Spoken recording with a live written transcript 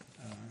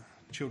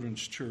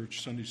Children's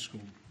Church Sunday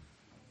School.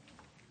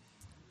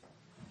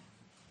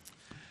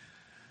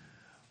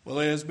 Well,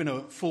 it has been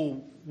a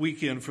full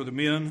weekend for the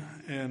men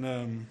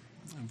and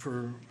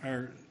for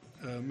our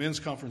men's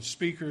conference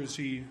speakers.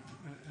 He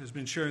has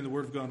been sharing the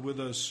Word of God with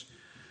us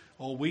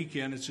all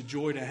weekend. It's a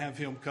joy to have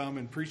him come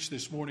and preach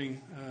this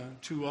morning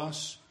to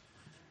us.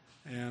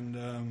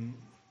 And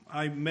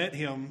I met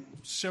him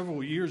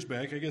several years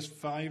back, I guess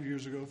 4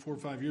 or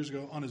 5 years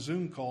ago, on a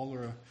Zoom call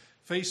or a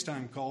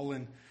FaceTime call.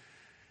 And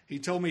he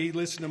told me he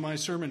listened to my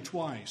sermon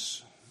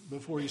twice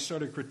before he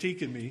started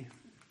critiquing me.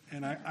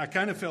 And I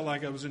kind of felt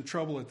like I was in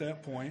trouble at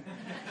that point.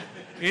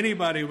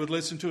 Anybody would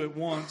listen to it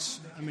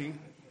once. I mean,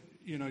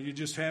 you know, you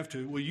just have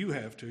to. Well, you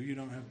have to. You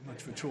don't have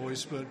much of a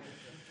choice.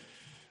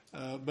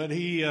 But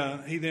he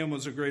then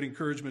was a great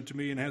encouragement to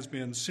me and has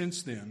been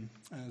since then.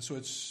 So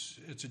it's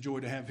a joy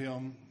to have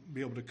him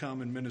be able to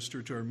come and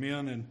minister to our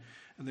men and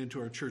then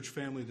to our church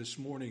family this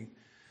morning.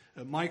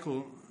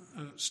 Michael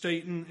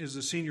Staten is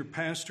the senior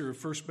pastor of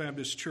First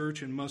Baptist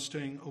Church in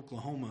Mustang,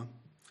 Oklahoma,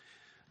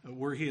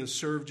 where he has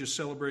served, just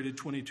celebrated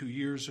 22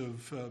 years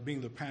of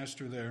being the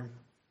pastor there.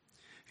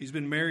 He's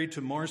been married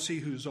to Marcy,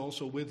 who's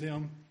also with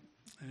him,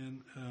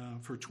 and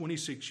for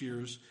 26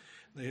 years.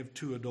 They have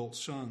 2 adult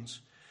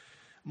sons.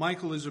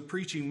 Michael is a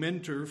preaching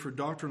mentor for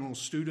doctrinal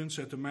students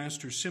at the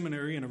Master's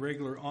Seminary and a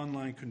regular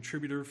online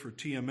contributor for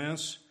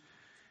TMS.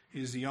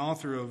 He is the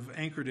author of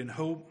Anchored in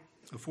Hope,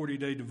 a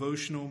 40-day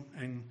devotional,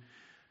 and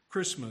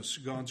Christmas,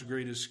 God's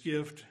Greatest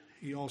Gift.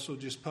 He also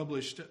just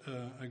published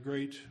a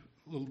great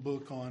little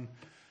book on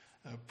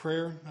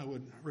prayer. I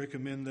would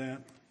recommend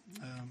that.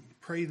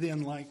 Pray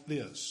Then Like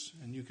This.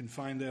 And you can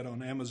find that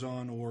on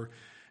Amazon or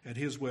at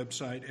his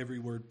website,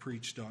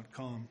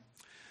 everywordpreached.com.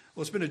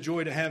 Well, it's been a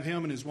joy to have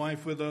him and his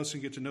wife with us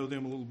and get to know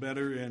them a little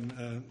better,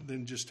 and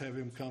then just have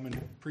him come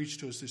and preach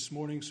to us this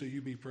morning. So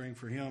you be praying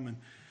for him,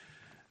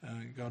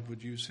 and God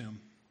would use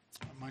him.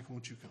 Michael,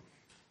 won't you come?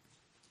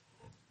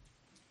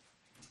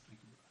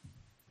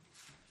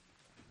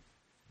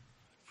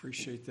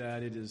 Appreciate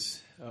that. It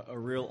is a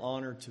real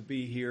honor to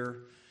be here.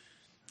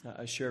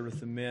 I shared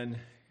with the men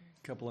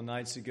a couple of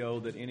nights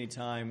ago that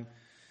anytime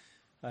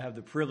I have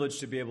the privilege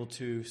to be able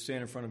to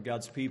stand in front of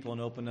God's people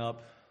and open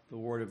up the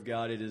Word of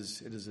God, it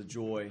is a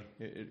joy.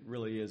 It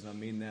really is. I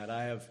mean that.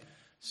 I have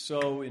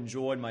so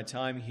enjoyed my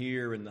time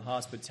here and the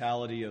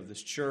hospitality of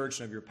this church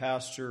and of your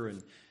pastor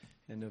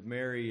and of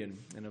Mary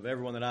and of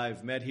everyone that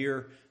I've met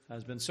here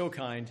has been so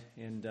kind,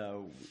 and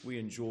we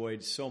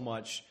enjoyed so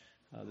much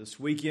this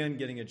weekend,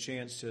 getting a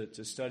chance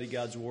to study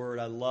God's Word.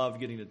 I love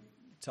getting to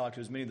talk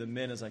to as many of the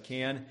men as I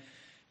can,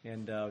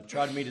 and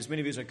try to meet as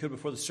many of you as I could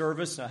before the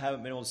service. I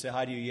haven't been able to say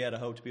hi to you yet. I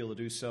hope to be able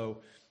to do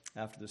so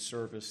after the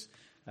service.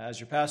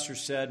 As your pastor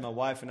said, my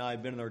wife and I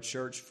have been in our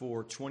church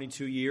for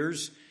 22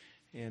 years,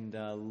 and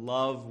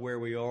love where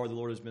we are. The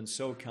Lord has been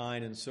so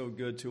kind and so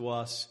good to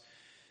us.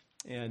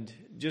 And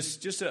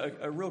just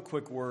a real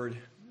quick word.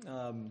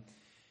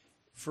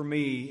 For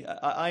me,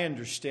 I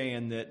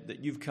understand that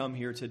you've come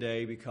here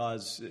today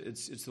because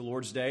it's the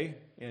Lord's day,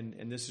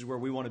 and this is where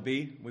we want to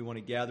be. We want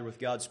to gather with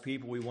God's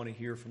people. We want to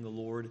hear from the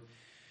Lord.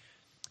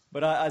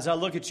 But as I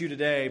look at you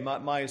today,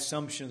 my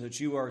assumption is that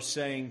you are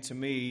saying to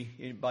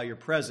me, by your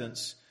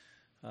presence,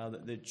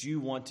 that you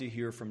want to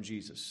hear from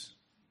Jesus.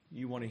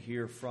 You want to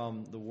hear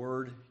from the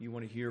Word. You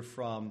want to hear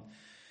from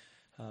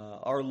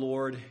our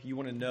Lord. You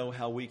want to know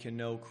how we can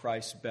know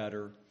Christ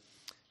better.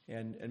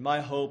 And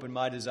my hope and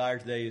my desire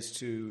today is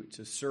to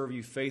serve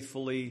you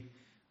faithfully,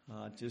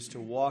 just to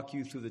walk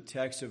you through the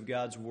text of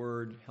God's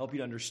Word, help you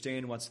to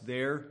understand what's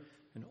there,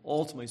 and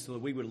ultimately so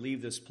that we would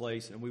leave this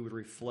place and we would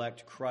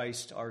reflect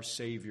Christ, our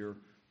Savior,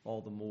 all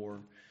the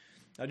more.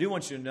 I do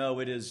want you to know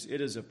it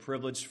is a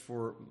privilege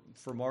for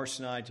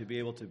Marcy and I to be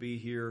able to be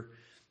here.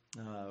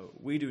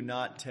 We do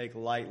not take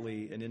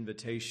lightly an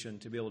invitation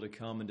to be able to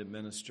come and to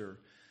minister.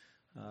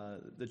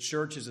 The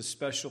church is a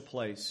special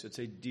place. It's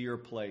a dear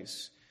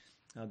place.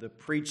 The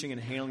preaching and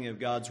handling of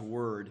God's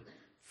Word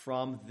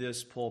from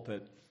this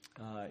pulpit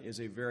is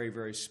a very,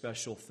 very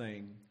special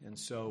thing. And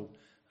so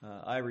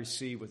I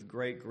receive with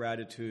great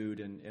gratitude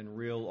and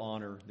real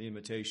honor the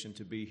invitation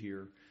to be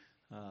here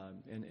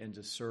and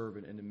to serve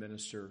and to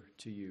minister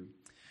to you.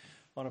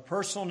 On a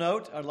personal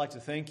note, I'd like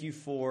to thank you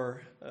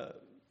for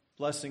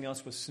blessing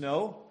us with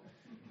snow.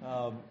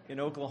 In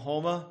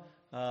Oklahoma,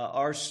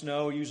 our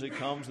snow usually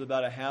comes with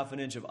about a half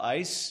an inch of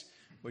ice,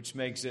 which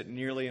makes it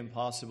nearly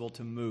impossible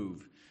to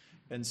move.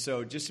 And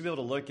so just to be able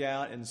to look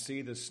out and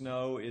see the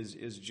snow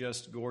is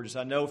just gorgeous.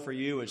 I know for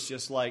you it's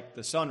just like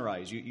the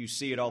sunrise. You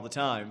see it all the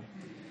time.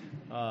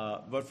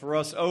 But for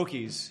us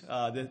Okies,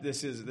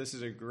 this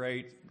is a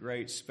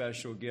great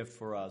special gift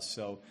for us.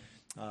 So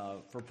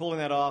for pulling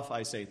that off,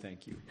 I say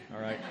thank you.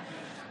 All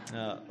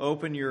right.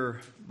 Open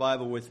your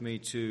Bible with me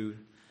to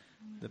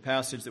the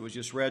passage that was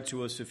just read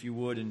to us, if you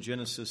would, in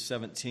Genesis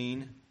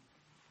 17.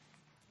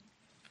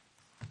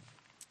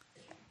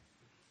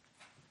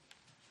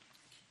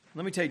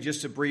 Let me take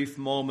just a brief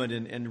moment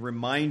and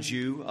remind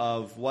you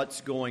of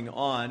what's going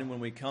on when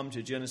we come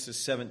to Genesis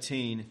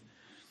 17. And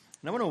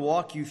I want to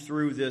walk you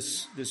through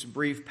this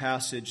brief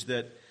passage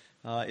that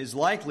is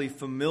likely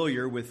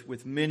familiar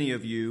with many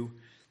of you,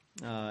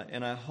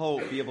 and I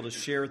hope be able to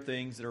share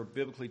things that are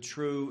biblically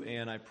true,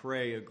 and I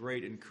pray a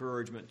great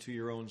encouragement to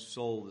your own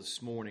soul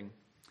this morning.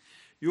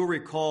 You'll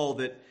recall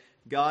that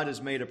God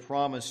has made a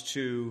promise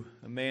to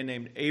a man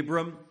named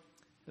Abram,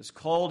 has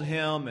called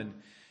him, and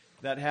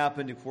that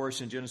happened, of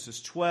course, in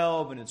Genesis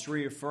 12, and it's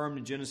reaffirmed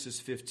in Genesis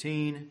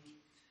 15.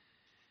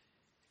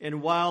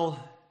 And while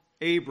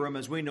Abram,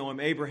 as we know him,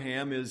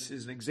 Abraham, is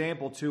an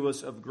example to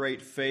us of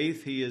great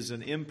faith, he is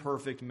an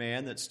imperfect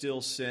man that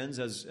still sins,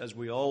 as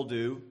we all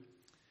do.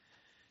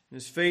 And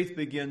his faith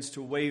begins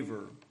to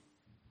waver.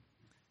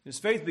 His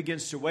faith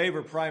begins to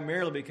waver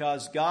primarily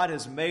because God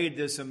has made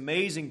this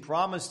amazing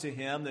promise to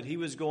him that he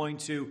was going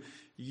to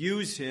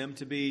use him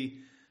to be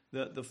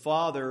the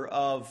father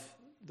of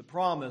the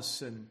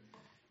promise, and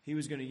he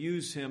was going to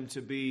use him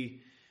to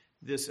be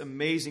this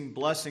amazing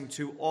blessing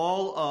to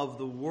all of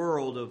the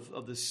world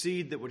of the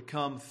seed that would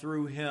come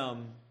through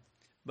him.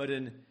 But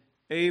in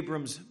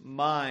Abram's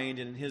mind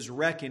and in his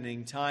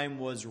reckoning, time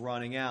was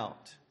running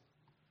out.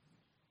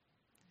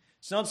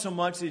 It's not so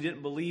much that he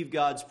didn't believe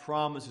God's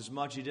promise as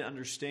much as he didn't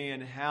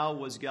understand how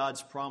was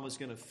God's promise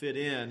going to fit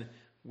in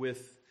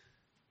with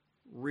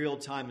real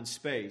time and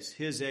space.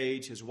 His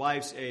age, his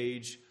wife's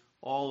age,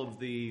 all of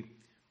the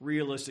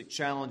realistic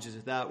challenges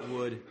that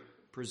would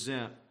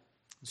present.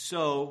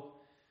 So,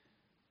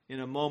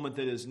 in a moment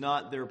that is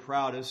not their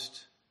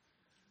proudest,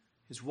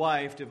 his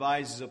wife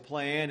devises a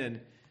plan and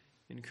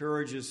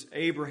encourages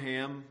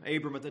Abram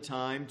at the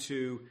time,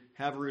 to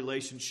have a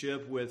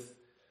relationship with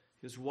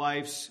his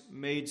wife's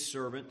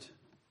maidservant.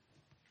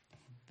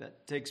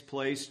 That takes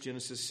place,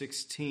 Genesis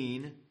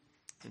 16.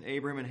 And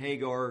Abraham and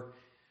Hagar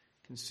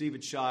conceive a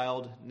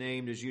child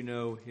named, as you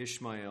know,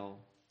 Ishmael.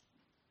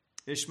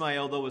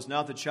 Ishmael, though, was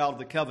not the child of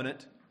the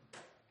covenant.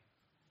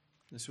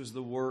 This was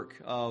the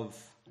work of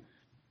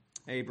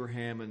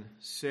Abraham and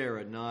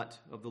Sarah, not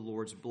of the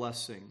Lord's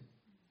blessing.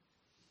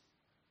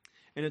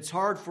 And it's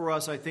hard for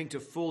us, I think, to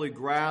fully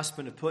grasp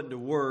and to put into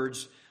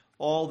words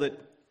all that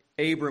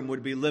Abram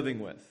would be living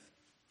with.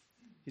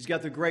 He's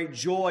got the great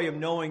joy of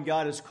knowing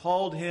God has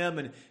called him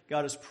and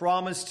God has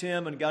promised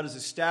him and God has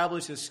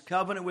established his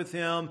covenant with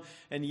him,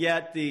 and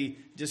yet the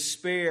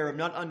despair of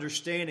not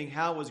understanding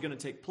how it was going to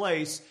take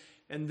place.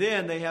 And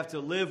then they have to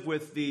live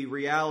with the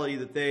reality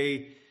that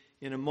they,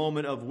 in a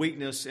moment of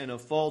weakness and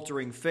of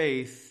faltering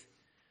faith,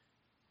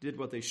 did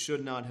what they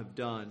should not have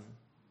done.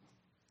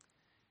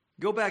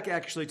 Go back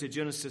actually to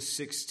Genesis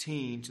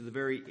 16, to the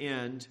very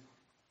end.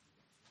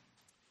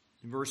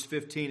 In verse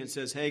 15 it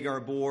says, Hagar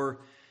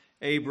bore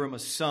Abram a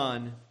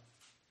son,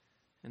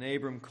 and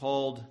Abram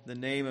called the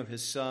name of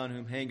his son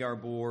whom Hagar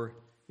bore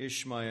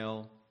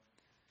Ishmael.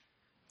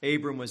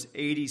 Abram was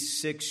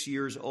 86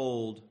 years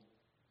old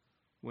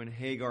when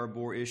Hagar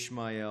bore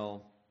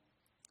Ishmael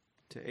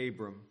to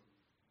Abram.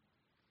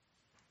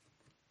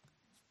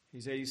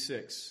 He's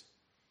 86.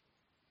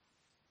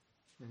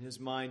 In his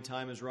mind,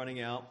 time is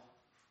running out.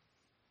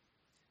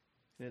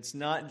 And it's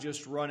not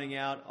just running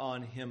out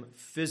on him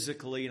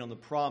physically and on the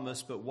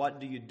promise, but what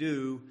do you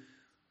do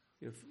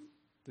if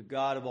the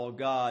God of all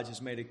gods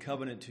has made a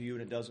covenant to you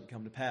and it doesn't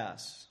come to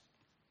pass?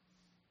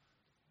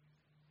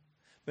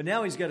 But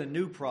now he's got a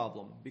new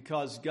problem,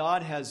 because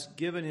God has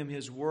given him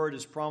his word,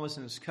 his promise,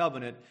 and his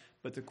covenant.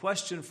 But the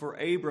question for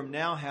Abram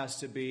now has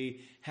to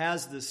be,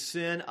 has the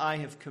sin I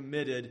have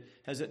committed,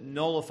 has it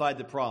nullified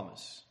the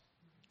promise?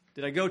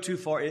 Did I go too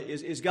far?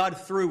 Is God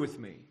through with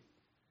me?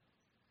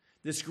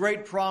 This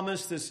great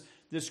promise,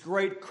 this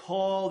great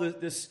call,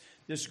 this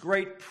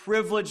great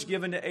privilege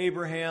given to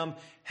Abraham,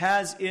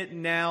 has it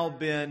now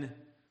been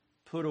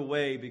put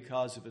away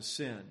because of a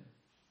sin?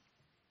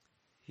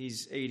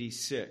 He's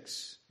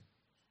 86.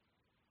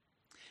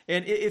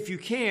 And if you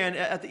can,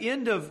 at the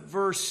end of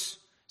verse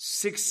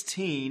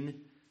 16,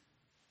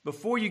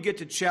 before you get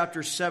to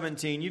chapter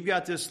 17, you've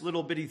got this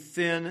little bitty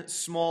thin,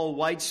 small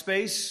white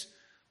space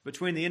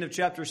between the end of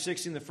chapter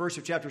 16 and the first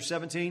of chapter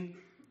 17.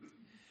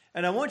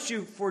 And I want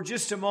you for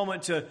just a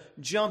moment to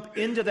jump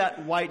into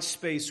that white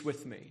space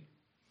with me.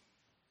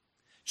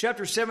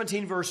 Chapter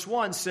 17, verse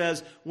 1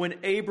 says,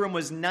 when Abram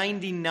was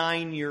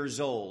 99 years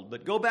old.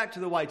 But go back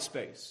to the white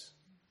space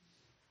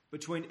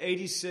between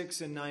 86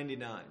 and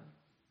 99.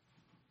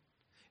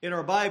 In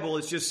our Bible,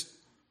 it's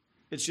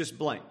just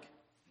blank.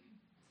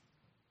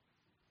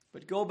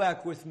 But go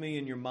back with me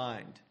in your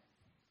mind.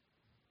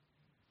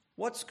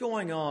 What's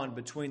going on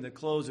between the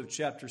close of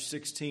chapter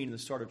 16 and the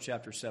start of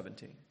chapter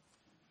 17?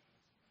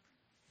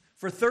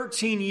 For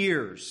 13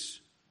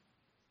 years,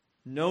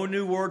 no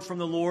new word from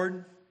the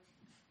Lord.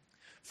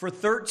 For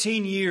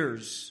 13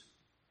 years,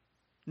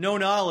 no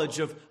knowledge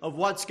of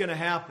what's going to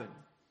happen.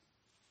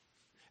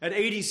 At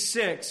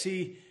 86,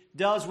 he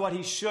does what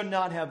he should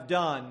not have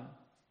done.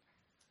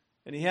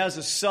 And he has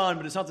a son,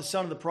 but it's not the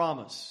son of the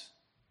promise.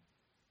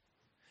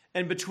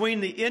 And between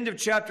the end of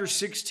chapter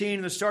 16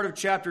 and the start of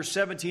chapter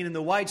 17 in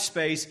the white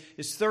space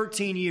is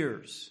 13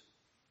 years.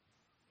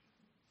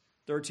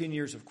 13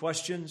 years of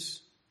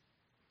questions.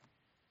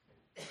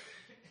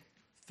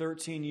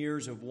 13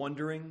 years of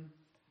wondering.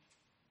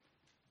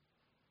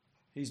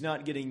 He's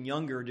not getting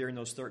younger during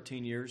those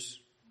 13 years.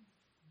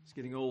 He's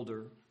getting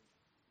older.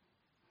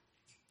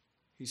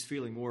 He's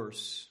feeling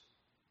worse.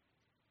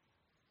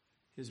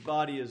 His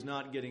body is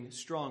not getting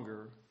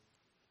stronger.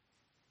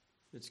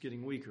 It's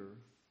getting weaker.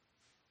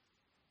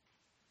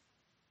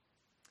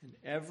 And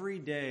every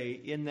day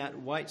in that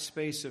white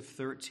space of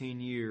 13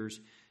 years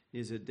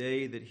is a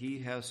day that he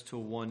has to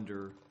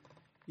wonder,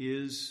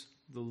 is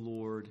the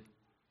Lord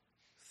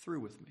through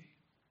with me?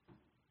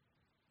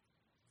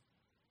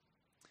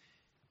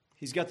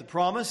 He's got the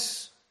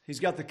promise, he's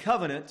got the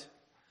covenant,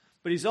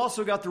 but he's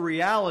also got the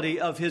reality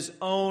of his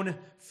own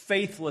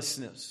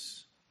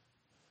faithlessness.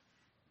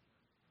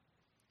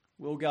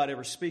 Will God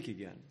ever speak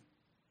again?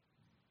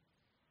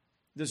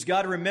 Does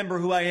God remember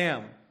who I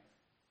am?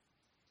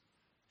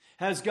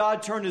 Has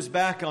God turned his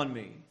back on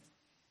me?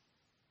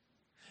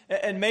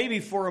 And maybe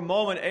for a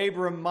moment,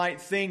 Abram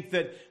might think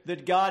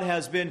that God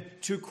has been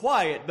too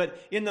quiet. But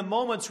in the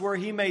moments where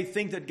he may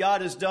think that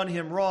God has done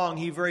him wrong,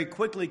 he very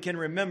quickly can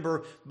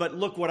remember, but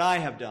look what I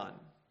have done.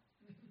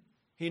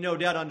 He no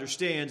doubt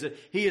understands that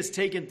he has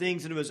taken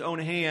things into his own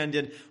hand,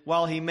 and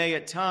while he may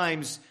at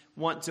times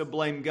want to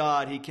blame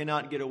God, he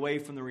cannot get away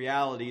from the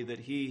reality that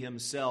he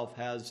himself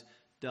has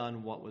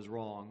done what was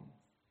wrong.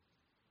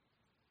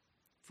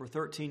 For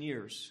 13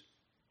 years,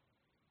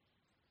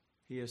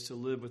 he has to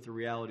live with the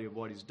reality of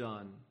what he's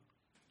done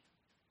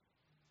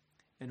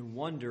and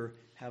wonder,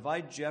 have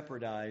I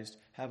jeopardized,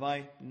 have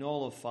I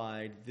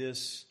nullified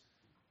this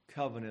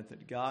covenant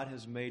that God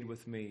has made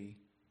with me,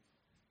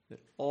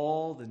 that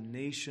all the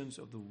nations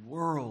of the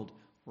world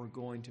were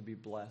going to be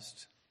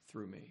blessed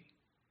through me?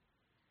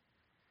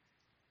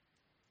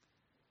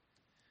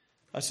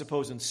 I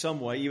suppose in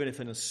some way, even if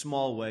in a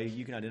small way,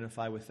 you can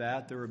identify with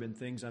that. There have been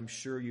things I'm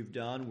sure you've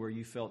done where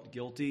you felt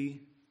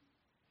guilty.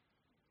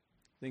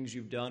 Things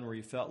you've done where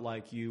you felt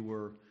like you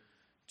were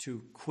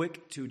too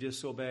quick to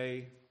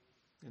disobey.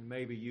 And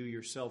maybe you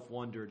yourself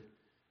wondered,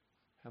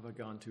 have I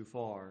gone too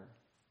far?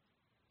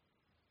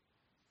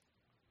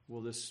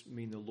 Will this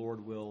mean the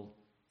Lord will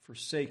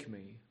forsake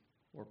me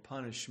or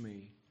punish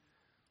me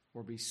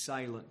or be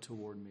silent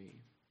toward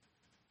me?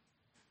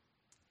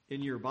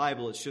 In your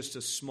Bible, it's just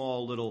a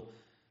small little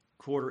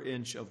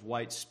quarter-inch of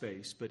white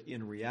space, but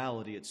in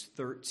reality, it's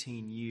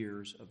 13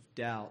 years of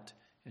doubt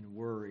and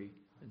worry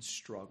and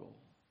struggle.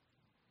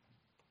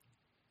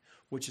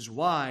 Which is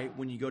why,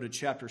 when you go to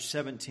chapter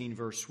 17,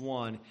 verse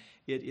 1,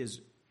 it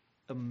is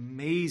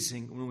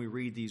amazing when we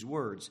read these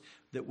words,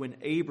 that when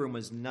Abram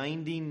was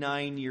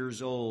 99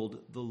 years old,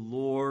 the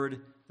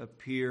Lord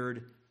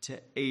appeared to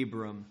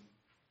Abram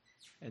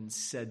and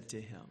said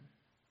to him.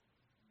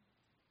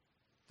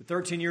 The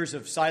 13 years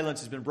of silence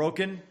has been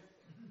broken.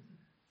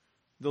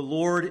 The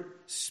Lord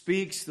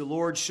speaks. The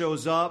Lord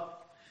shows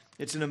up.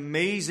 It's an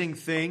amazing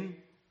thing.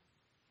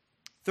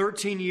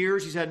 13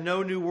 years, he's had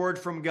no new word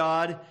from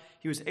God.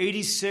 He was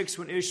 86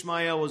 when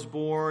Ishmael was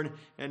born,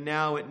 and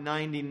now at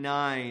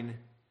 99,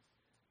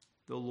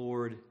 the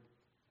Lord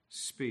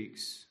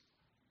speaks.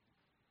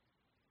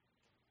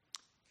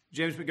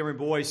 James Montgomery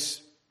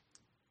Boyce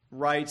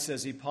writes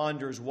as he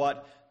ponders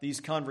what these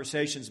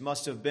conversations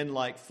must have been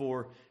like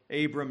for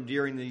Abram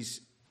during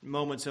these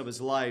moments of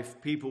his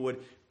life. People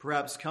would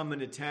perhaps come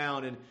into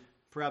town, and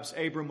perhaps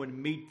Abram would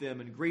meet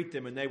them and greet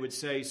them, and they would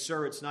say,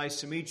 "Sir, it's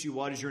nice to meet you.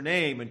 What is your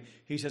name?" And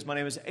he says, "My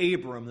name is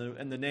Abram,"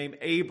 and the name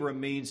Abram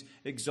means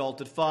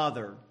exalted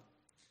father.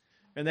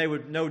 And they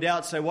would no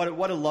doubt say, what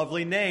a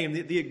lovely name,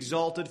 the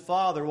exalted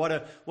father, what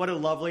a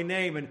lovely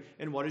name,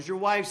 and what is your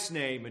wife's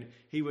name? And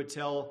he would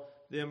tell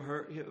them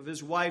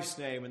his wife's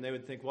name, and they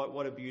would think,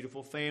 what a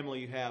beautiful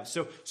family you have.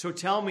 So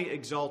tell me,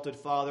 exalted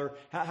father,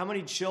 how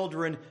many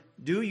children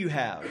do you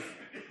have?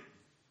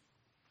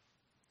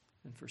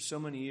 And for so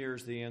many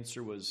years, the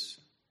answer was,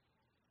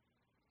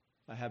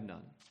 I have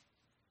none.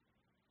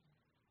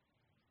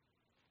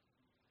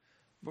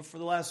 But for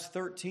the last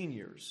 13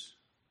 years,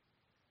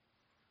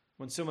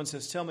 when someone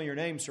says, "Tell me your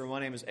name, sir," "My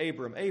name is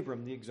Abram."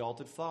 Abram, the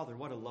exalted father.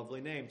 What a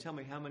lovely name. Tell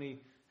me, how many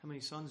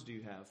sons do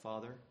you have,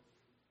 father?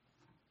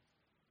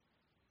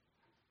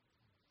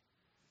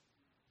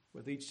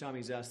 With each time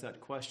he's asked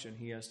that question,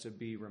 he has to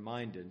be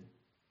reminded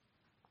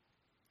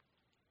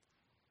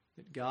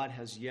that God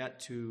has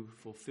yet to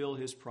fulfill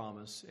his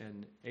promise,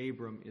 and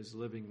Abram is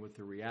living with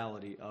the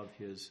reality of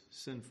his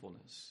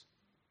sinfulness.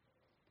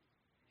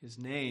 His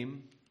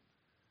name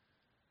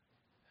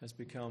has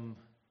become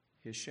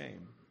his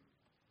shame.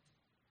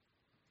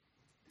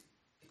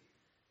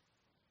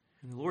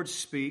 And the Lord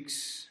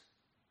speaks,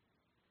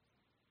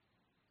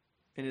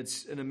 and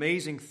it's an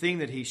amazing thing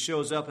that he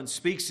shows up and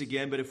speaks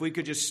again. But if we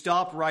could just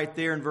stop right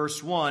there in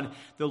verse 1,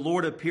 the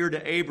Lord appeared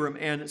to Abram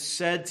and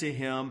said to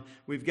him,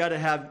 we've got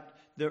to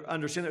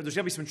understand that there's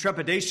going to be some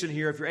trepidation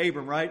here if you're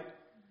Abram, right?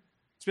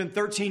 It's been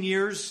 13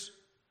 years.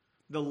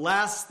 The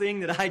last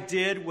thing that I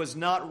did was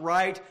not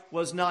right,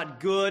 was not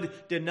good,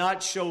 did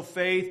not show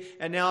faith.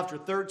 And now after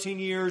 13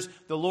 years,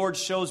 the Lord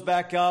shows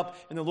back up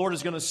and the Lord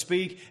is going to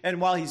speak.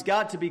 And while he's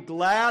got to be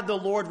glad the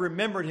Lord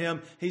remembered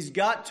him, he's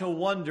got to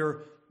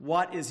wonder,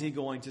 what is he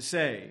going to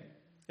say?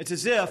 It's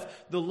as if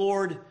the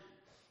Lord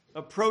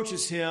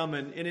approaches him,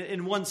 and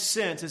in one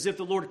sense, as if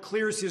the Lord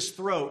clears his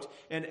throat,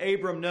 and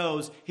Abram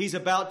knows he's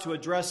about to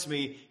address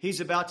me,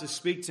 he's about to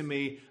speak to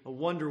me. I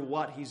wonder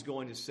what he's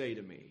going to say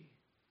to me.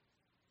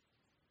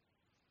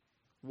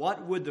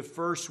 What would the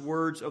first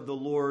words of the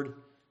Lord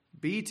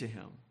be to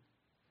him?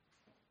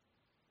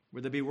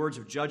 Would there be words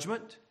of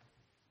judgment?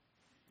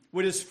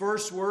 Would his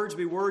first words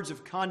be words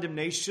of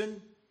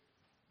condemnation?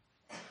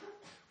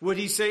 Would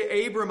he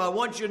say, Abram, I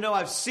want you to know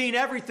I've seen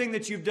everything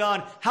that you've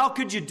done. How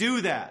could you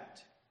do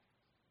that?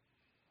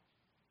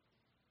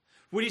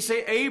 Would he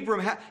say,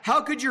 Abram,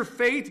 how could your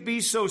faith be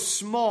so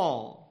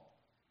small?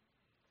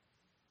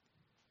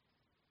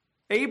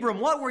 Abram,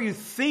 what were you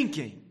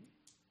thinking?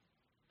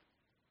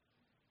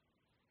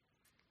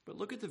 But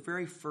look at the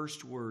very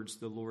first words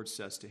the Lord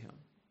says to him.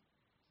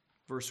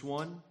 Verse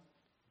 1.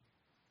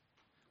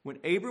 When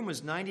Abram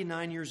was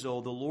 99 years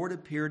old, the Lord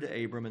appeared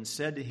to Abram and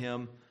said to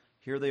him,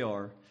 here they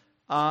are,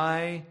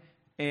 I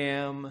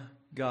am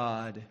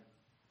God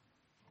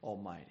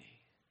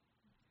Almighty.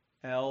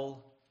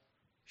 El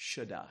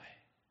Shaddai.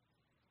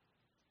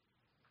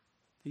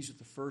 These are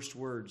the first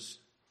words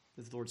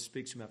that the Lord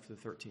speaks to him after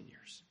the 13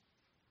 years.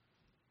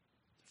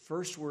 The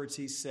first words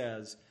he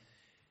says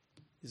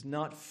is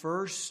not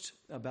first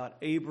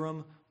about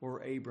Abram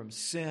or Abram's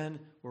sin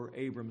or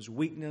Abram's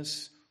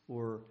weakness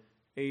or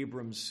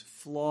Abram's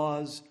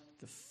flaws.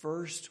 The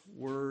first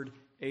word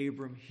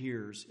Abram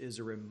hears is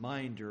a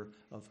reminder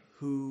of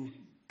who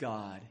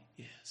God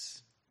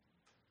is.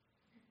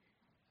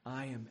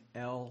 I am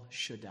El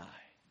Shaddai.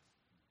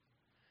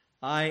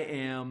 I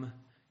am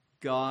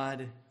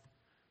God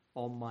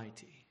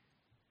Almighty.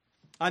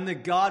 I'm the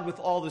God with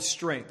all the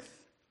strength.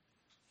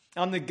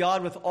 I'm the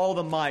God with all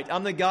the might.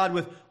 I'm the God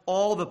with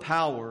all the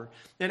power.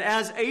 And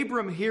as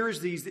Abram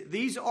hears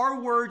these are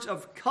words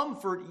of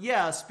comfort,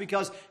 yes,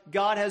 because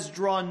God has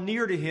drawn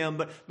near to him,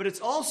 but it's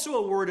also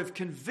a word of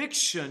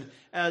conviction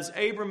as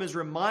Abram is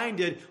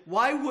reminded,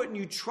 why wouldn't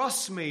you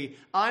trust me?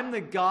 I'm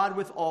the God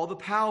with all the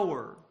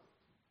power.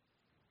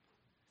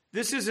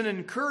 This is an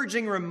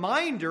encouraging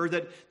reminder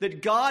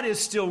that God is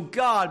still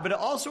God, but it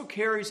also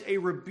carries a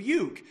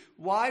rebuke.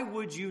 Why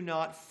would you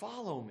not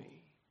follow me?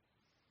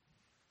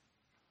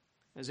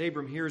 As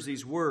Abram hears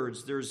these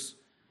words, there's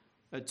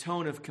a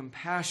tone of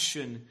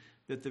compassion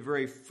that the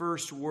very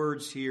first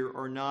words here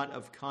are not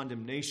of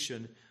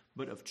condemnation,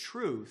 but of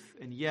truth.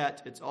 And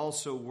yet, it's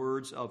also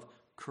words of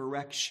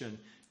correction.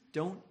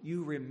 Don't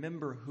you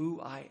remember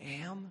who I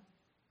am?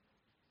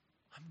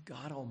 I'm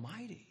God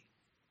Almighty.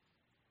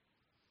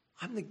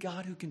 I'm the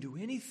God who can do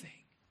anything.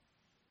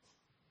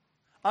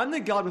 I'm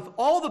the God with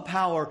all the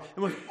power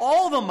and with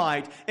all the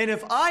might. And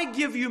if I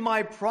give you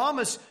my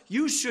promise,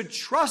 you should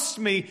trust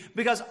me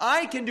because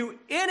I can do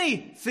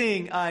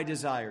anything I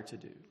desire to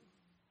do.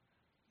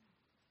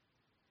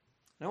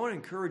 And I want to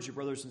encourage you,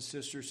 brothers and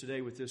sisters,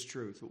 today with this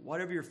truth.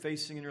 Whatever you're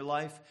facing in your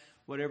life,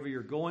 whatever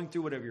you're going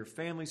through, whatever your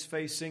family's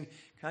facing,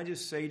 can I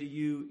just say to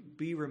you,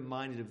 be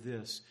reminded of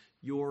this.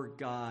 Your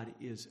God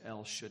is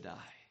El Shaddai.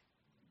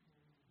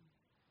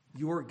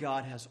 Your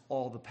God has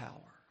all the power.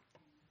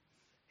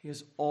 He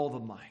has all the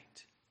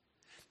might.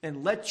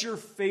 And let your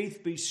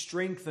faith be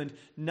strengthened,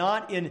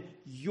 not in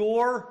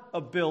your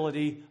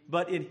ability,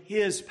 but in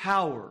His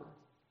power.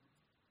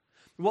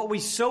 What we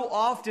so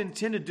often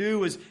tend to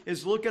do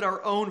is look at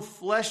our own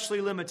fleshly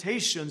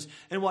limitations.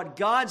 And what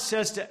God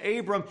says to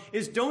Abram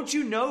is, don't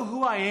you know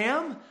who I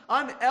am?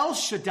 I'm El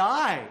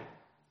Shaddai.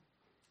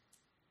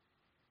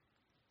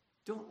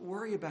 Don't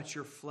worry about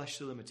your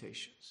fleshly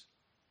limitations.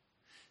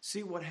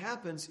 See, what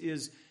happens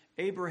is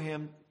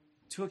Abraham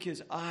took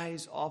his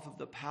eyes off of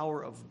the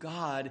power of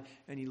God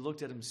and he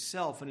looked at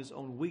himself and his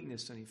own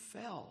weakness and he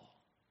fell.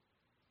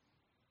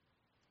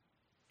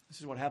 This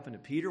is what happened to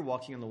Peter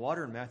walking on the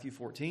water in Matthew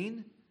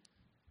 14.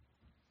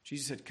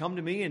 Jesus said, come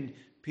to me, and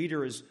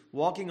Peter is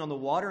walking on the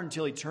water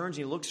until he turns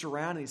and he looks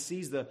around and he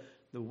sees the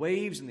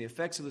waves and the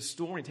effects of the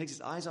storm. He takes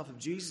his eyes off of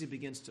Jesus. He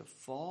begins to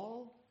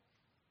fall.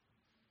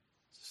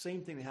 It's the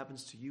same thing that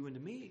happens to you and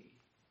to me.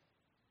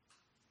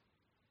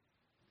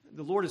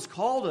 The Lord has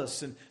called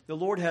us and the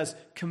Lord has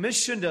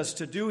commissioned us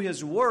to do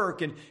His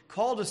work and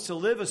called us to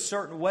live a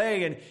certain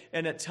way.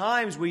 And at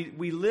times we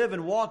live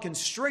and walk in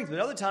strength. But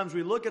other times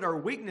we look at our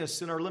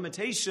weakness and our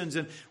limitations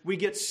and we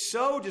get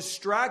so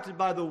distracted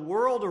by the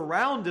world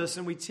around us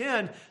and we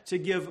tend to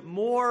give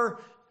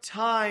more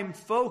time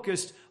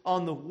focused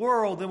on the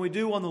world than we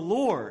do on the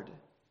Lord.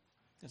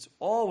 It's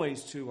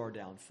always to our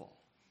downfall.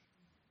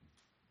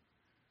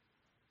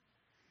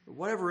 But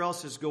whatever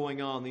else is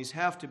going on, these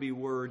have to be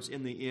words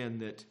in the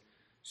end that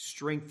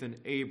strengthen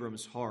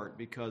Abram's heart,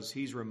 because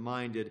he's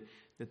reminded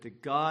that the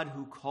God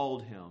who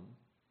called him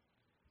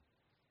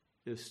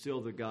is still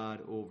the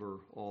God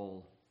over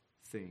all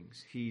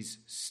things. He's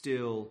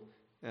still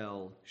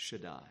El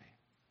Shaddai.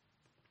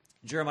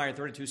 Jeremiah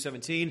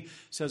 32:17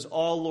 says,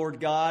 all,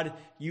 Lord God,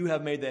 you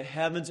have made the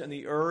heavens and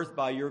the earth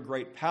by your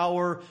great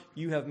power.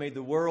 You have made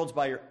the worlds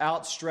by your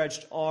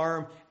outstretched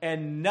arm,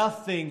 and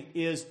nothing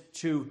is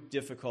too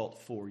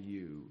difficult for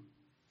you.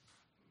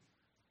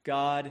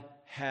 God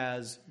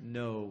has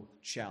no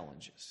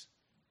challenges.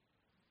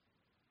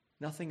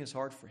 Nothing is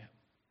hard for him.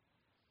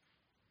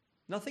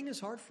 Nothing is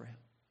hard for him.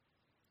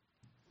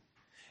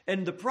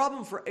 And the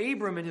problem for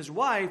Abram and his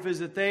wife is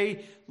that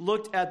they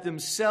looked at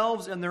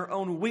themselves and their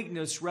own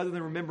weakness rather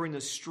than remembering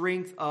the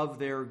strength of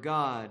their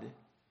God.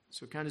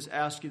 So can I just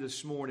ask you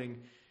this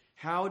morning,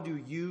 how do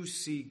you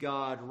see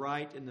God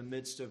right in the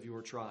midst of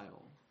your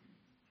trial?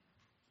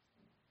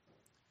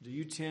 Do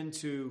you tend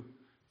to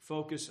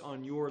focus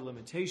on your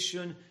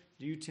limitation?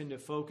 Do you tend to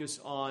focus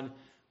on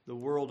the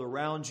world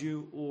around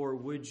you? Or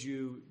would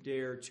you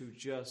dare to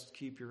just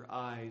keep your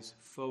eyes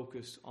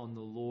focused on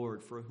the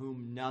Lord, for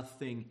whom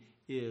nothing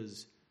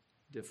is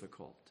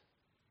difficult?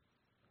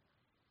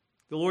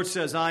 The Lord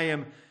says, I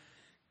am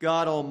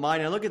God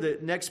Almighty. Now look at the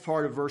next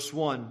part of verse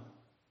 1.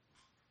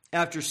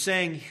 After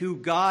saying who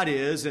God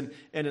is and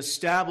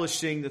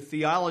establishing the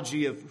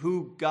theology of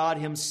who God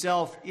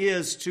himself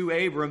is to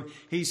Abram,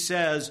 he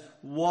says,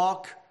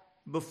 walk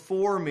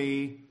before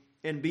me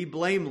and be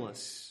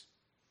blameless.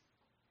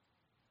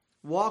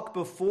 Walk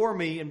before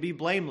me and be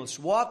blameless.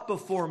 Walk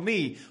before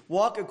me.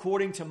 Walk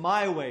according to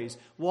my ways.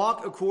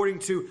 Walk according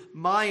to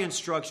my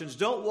instructions.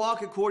 Don't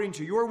walk according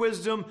to your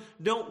wisdom.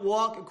 Don't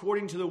walk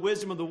according to the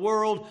wisdom of the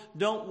world.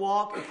 Don't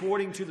walk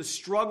according to the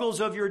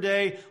struggles of your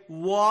day.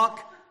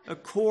 Walk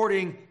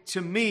according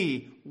to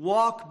me.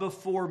 Walk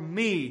before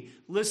me.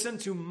 Listen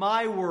to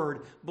my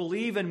word.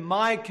 Believe in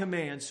my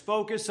commands.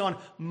 Focus on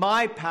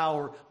my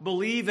power.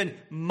 Believe in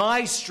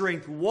my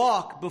strength.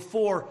 Walk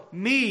before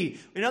me.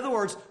 In other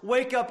words,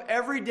 wake up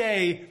every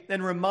day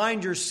and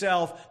remind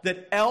yourself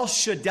that El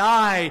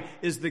Shaddai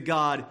is the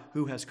God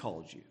who has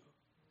called you.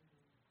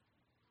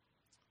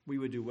 We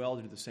would do well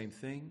to do the same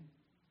thing.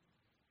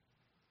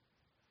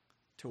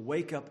 To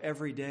wake up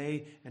every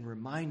day and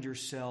remind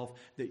yourself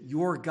that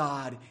your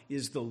God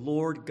is the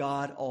Lord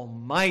God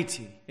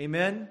Almighty.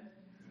 Amen?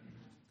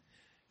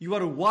 You ought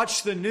to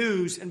watch the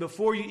news, and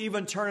before you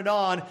even turn it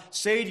on,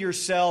 say to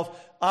yourself,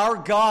 our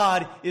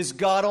God is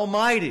God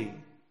Almighty. And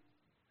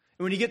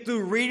when you get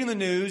through reading the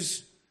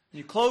news,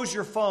 you close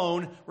your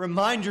phone,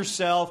 remind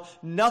yourself,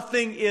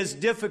 nothing is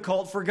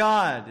difficult for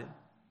God.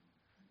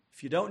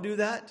 If you don't do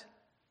that,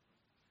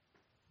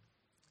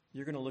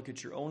 you're going to look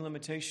at your own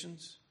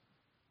limitations.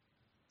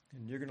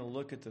 And you're going to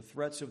look at the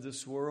threats of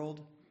this world,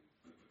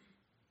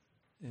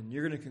 and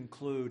you're going to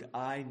conclude,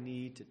 I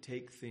need to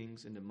take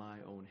things into my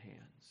own hands.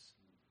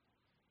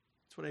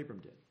 That's what Abram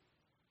did.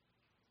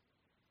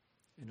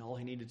 And all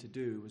he needed to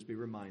do was be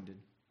reminded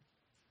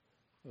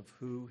of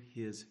who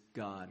his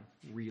God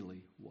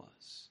really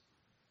was.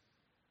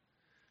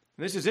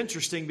 And this is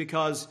interesting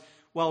because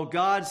while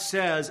God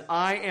says,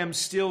 I am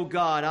still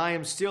God, I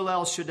am still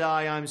El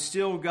Shaddai, I am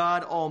still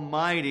God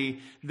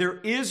Almighty, there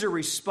is a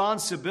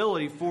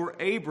responsibility for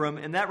Abram,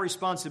 and that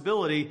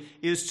responsibility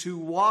is to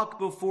walk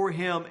before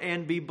him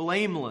and be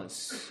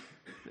blameless.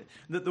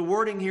 That the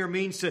wording here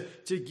means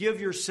to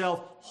give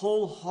yourself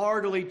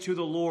wholeheartedly to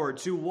the Lord,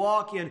 to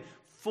walk in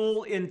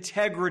full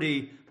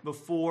integrity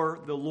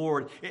before the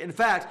Lord. In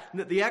fact,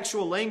 the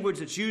actual language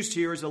that's used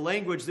here is a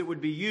language that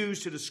would be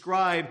used to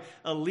describe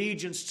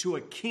allegiance to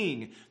a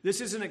king. This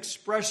is an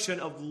expression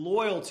of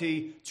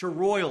loyalty to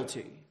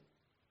royalty.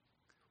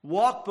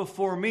 Walk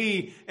before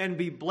me and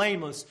be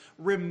blameless.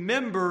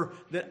 Remember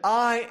that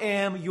I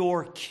am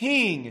your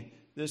king.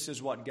 This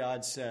is what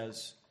God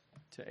says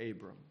to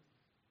Abram.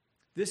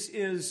 This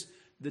is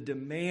the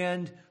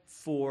demand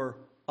for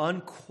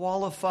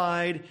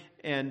unqualified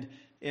and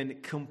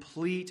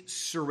complete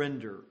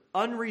surrender.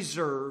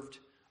 Unreserved,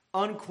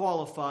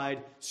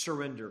 unqualified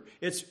surrender.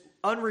 It's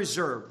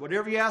unreserved.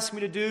 Whatever you ask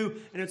me to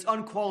do, and it's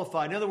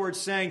unqualified. In other words,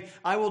 saying,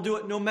 I will do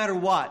it no matter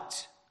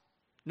what.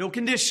 No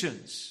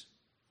conditions.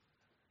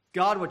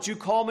 God, what you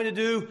call me to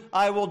do,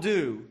 I will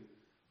do.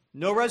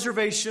 No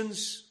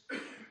reservations.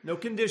 No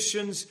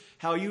conditions.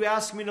 How you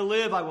ask me to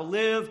live, I will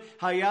live.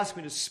 How you ask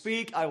me to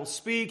speak, I will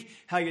speak.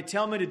 How you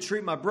tell me to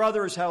treat my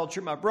brother is how I'll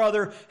treat my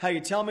brother. How you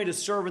tell me to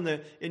serve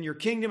in your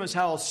kingdom is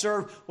how I'll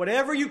serve.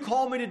 Whatever you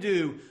call me to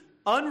do,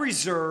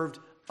 unreserved,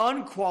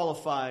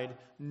 unqualified,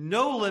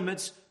 no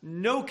limits,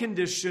 no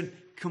condition,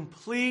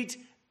 complete,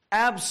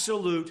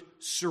 absolute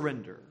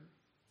surrender.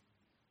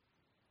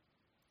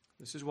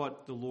 This is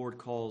what the Lord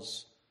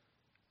calls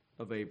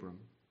of Abram.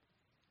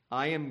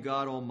 I am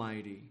God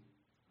Almighty.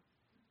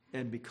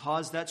 And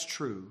because that's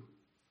true,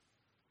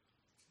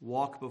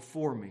 walk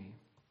before me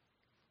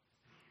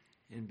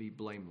and be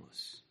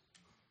blameless.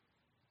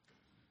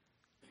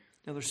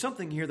 Now, there's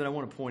something here that I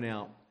want to point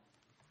out.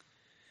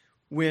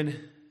 When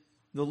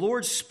the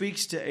Lord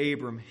speaks to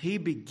Abram, he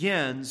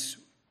begins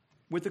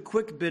with a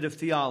quick bit of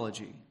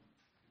theology.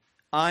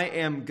 I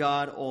am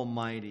God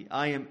Almighty.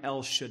 I am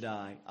El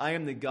Shaddai. I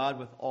am the God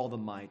with all the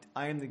might.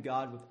 I am the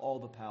God with all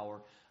the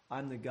power.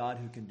 I'm the God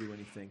who can do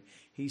anything.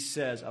 He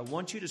says, I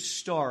want you to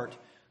start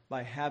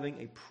by having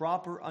a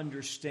proper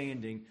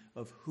understanding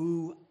of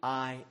who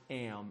I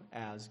am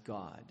as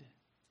God.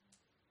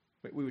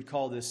 We would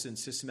call this in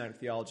systematic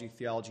theology,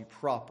 theology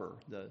proper,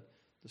 the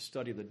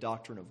study of the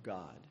doctrine of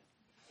God.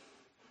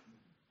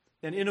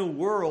 And in a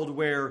world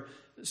where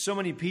so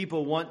many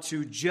people want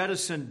to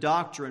jettison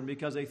doctrine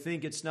because they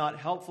think it's not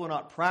helpful or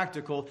not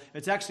practical.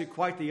 It's actually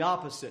quite the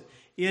opposite.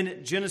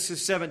 In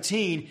Genesis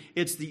 17,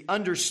 it's the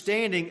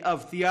understanding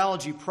of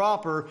theology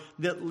proper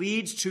that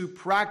leads to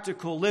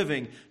practical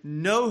living.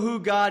 Know who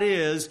God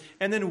is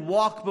and then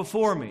walk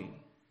before me.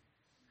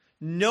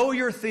 Know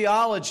your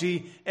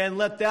theology and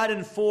let that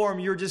inform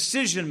your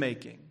decision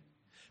making.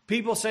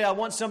 People say, I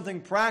want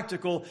something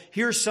practical.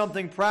 Here's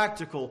something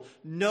practical.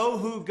 Know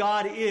who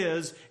God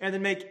is and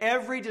then make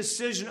every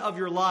decision of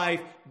your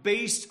life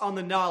based on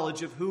the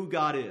knowledge of who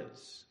God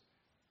is.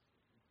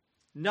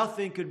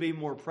 Nothing could be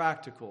more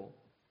practical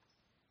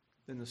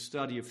than the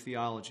study of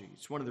theology.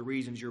 It's one of the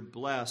reasons you're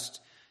blessed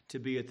to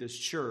be at this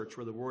church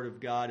where the Word of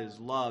God is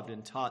loved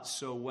and taught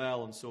so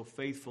well and so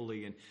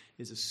faithfully and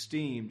is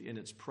esteemed in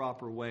its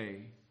proper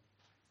way.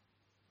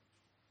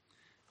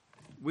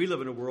 We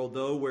live in a world,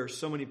 though, where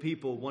so many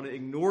people want to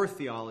ignore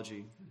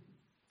theology.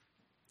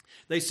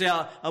 They say,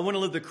 I want to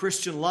live the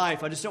Christian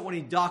life. I just don't want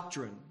any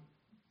doctrine.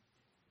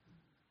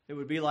 It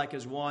would be like,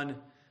 as one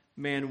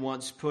man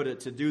once put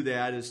it, to do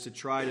that is to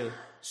try to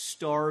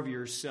starve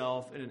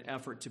yourself in an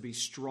effort to be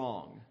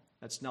strong.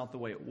 That's not the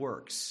way it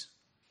works.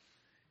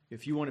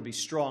 If you want to be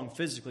strong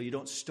physically, you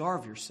don't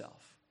starve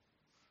yourself.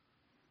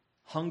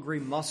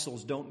 Hungry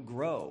muscles don't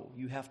grow.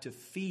 You have to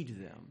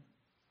feed them.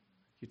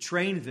 You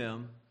train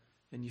them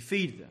and you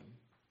feed them.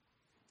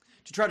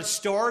 To try to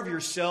starve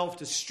yourself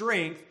to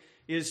strength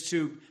is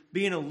to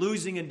be in a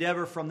losing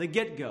endeavor from the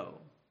get-go,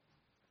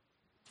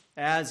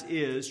 as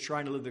is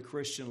trying to live the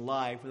Christian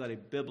life without a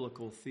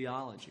biblical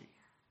theology.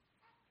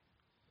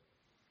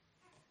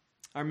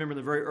 I remember in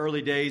the very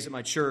early days at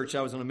my church,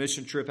 I was on a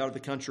mission trip out of the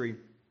country.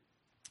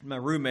 My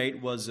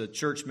roommate was a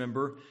church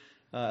member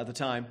at the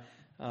time,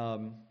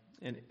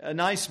 and a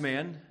nice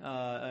man,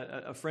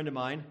 a friend of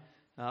mine.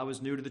 I was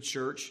new to the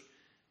church.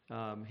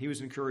 He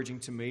was encouraging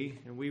to me,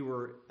 and we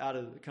were out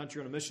of the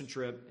country on a mission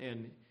trip,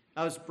 and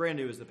I was brand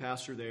new as the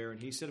pastor there, and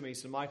he said to me, he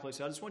said, Michael, I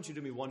just want you to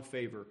do me one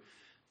favor.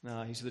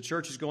 He said, the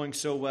church is going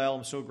so well,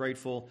 I'm so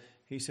grateful.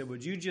 He said,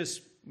 would you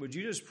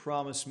just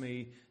promise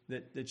me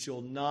that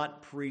you'll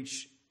not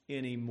preach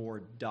any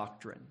more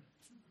doctrine?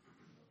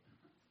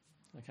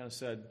 I kind of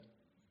said,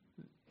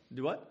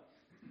 do what?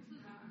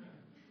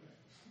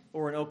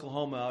 Or in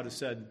Oklahoma, I would have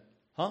said,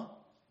 huh?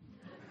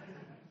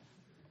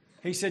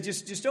 He said,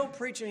 just don't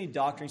preach any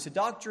doctrine. He said,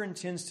 doctrine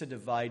tends to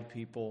divide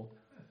people.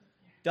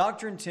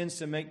 Doctrine tends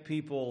to make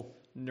people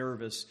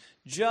nervous.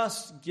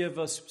 Just give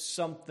us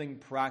something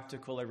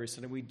practical every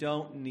Sunday. We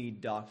don't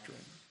need doctrine.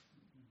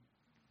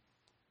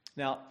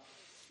 Now,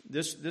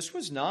 this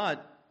was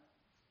not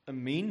a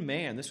mean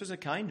man. This was a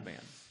kind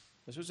man.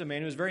 This was a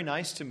man who was very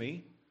nice to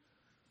me.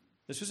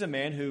 This was a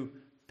man who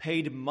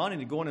paid money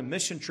to go on a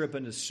mission trip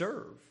and to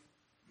serve.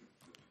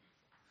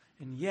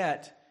 And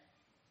yet,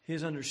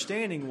 his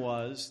understanding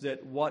was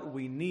that what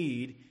we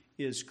need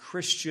is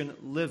Christian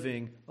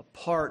living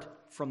apart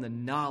from the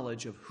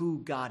knowledge of who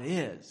God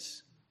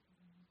is.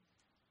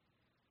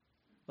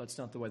 But it's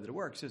not the way that it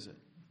works, is it?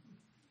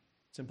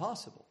 It's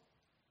impossible.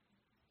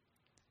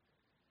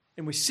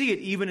 And we see it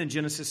even in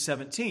Genesis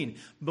 17.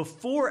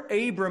 Before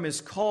Abram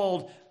is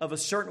called of a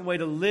certain way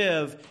to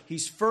live,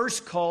 he's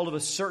first called of a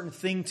certain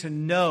thing to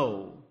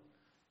know.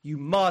 You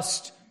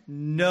must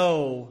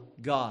know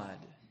God.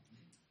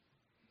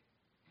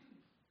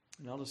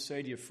 And I'll just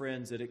say to you,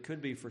 friends, that it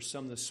could be for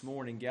some this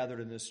morning gathered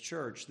in this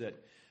church that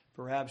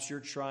perhaps you're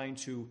trying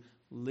to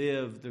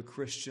live the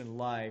Christian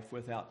life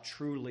without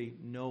truly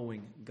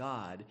knowing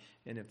God.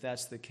 And if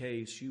that's the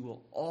case, you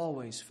will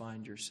always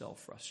find yourself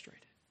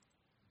frustrated.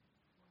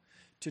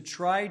 To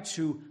try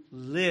to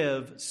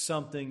live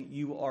something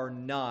you are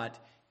not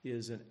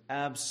is an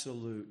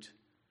absolute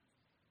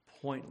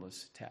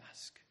pointless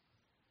task.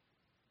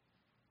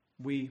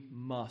 We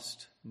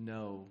must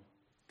know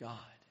God.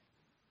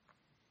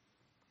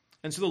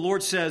 And so the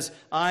Lord says,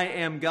 I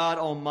am God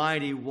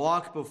Almighty,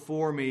 walk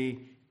before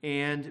me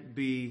and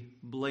be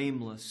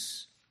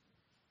blameless.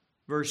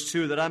 Verse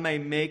 2, that I may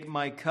make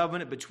my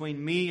covenant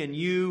between me and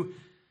you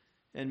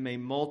and may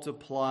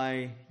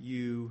multiply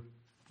you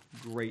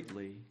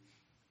greatly.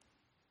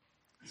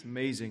 It's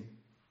amazing.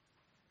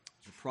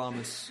 The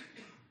promise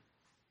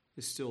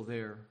is still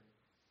there.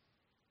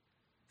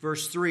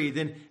 Verse 3,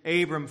 then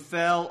Abram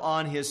fell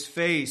on his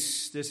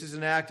face. This is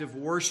an act of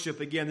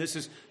worship. Again, this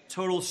is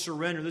total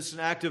surrender. This is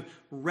an act of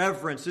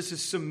reverence. This is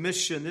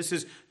submission. This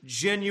is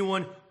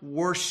genuine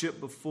worship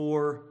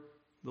before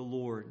the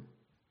Lord.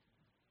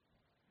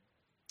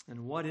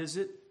 And what is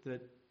it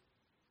that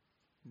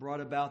brought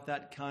about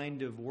that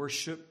kind of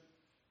worship?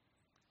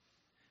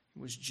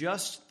 It was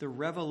just the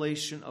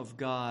revelation of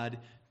God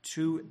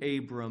to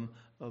Abram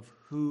of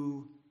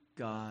who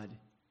God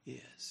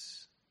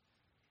is.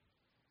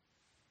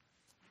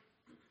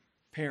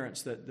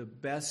 Parents, that the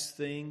best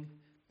thing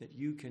that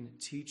you can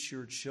teach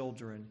your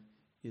children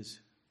is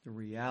the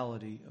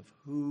reality of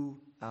who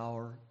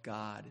our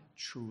God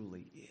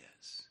truly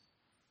is.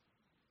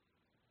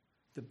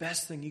 The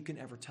best thing you can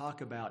ever talk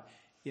about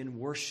in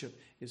worship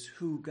is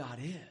who God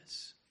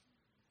is.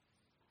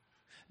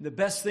 The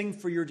best thing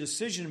for your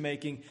decision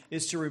making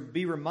is to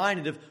be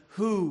reminded of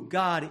who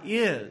God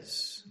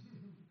is.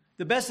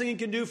 The best thing you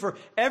can do for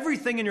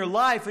everything in your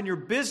life and your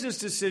business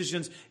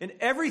decisions and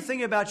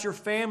everything about your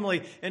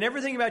family and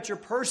everything about your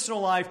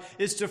personal life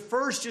is to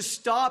first just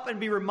stop and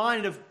be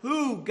reminded of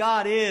who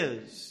God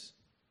is.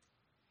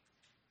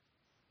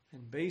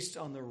 And based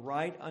on the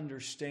right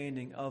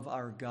understanding of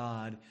our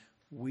God,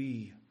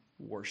 we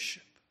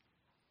worship.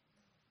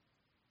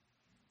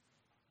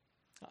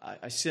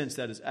 I sense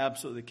that is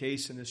absolutely the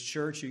case in this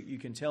church. You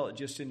can tell it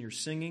just in your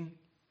singing.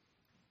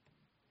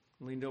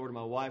 I leaned over to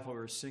my wife while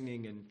we were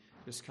singing and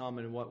just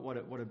commented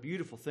what a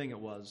beautiful thing it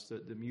was,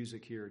 the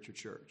music here at your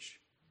church.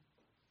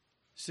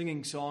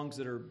 Singing songs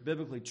that are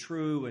biblically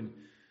true and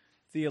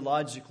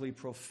theologically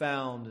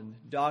profound and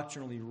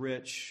doctrinally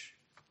rich.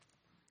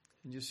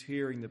 And just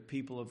hearing the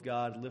people of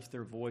God lift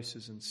their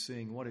voices and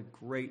sing. What a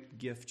great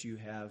gift you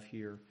have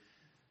here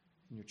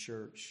in your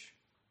church.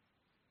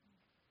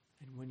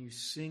 And when you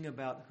sing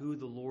about who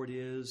the Lord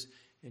is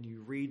and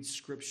you read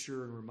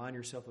Scripture and remind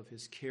yourself of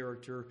His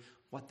character,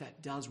 what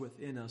that does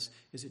within us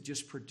is it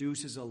just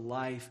produces a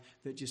life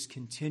that just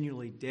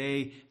continually,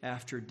 day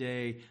after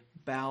day,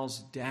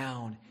 bows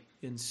down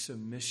in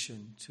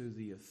submission to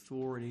the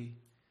authority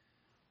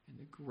and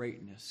the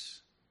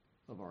greatness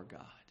of our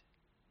God.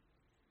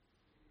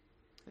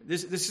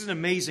 This is an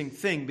amazing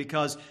thing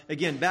because,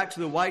 again, back to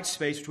the white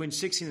space between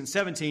 16 and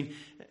 17,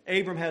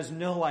 Abram has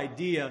no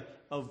idea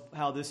of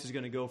how this is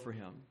going to go for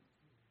him.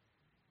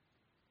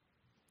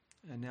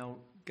 And now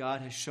God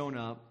has shown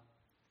up.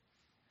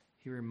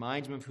 He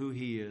reminds him of who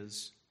he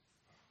is.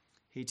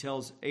 He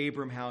tells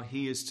Abram how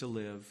he is to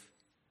live.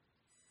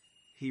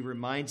 He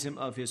reminds him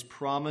of his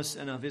promise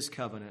and of his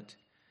covenant.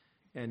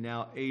 And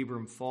now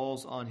Abram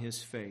falls on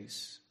his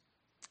face.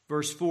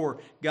 Verse 4,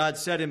 God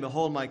said to him,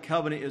 Behold, my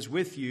covenant is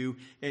with you,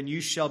 and you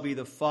shall be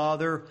the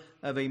father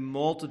of a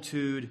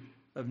multitude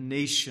of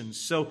nations.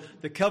 So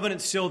the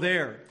covenant's still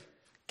there.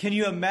 Can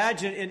you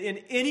imagine, in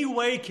any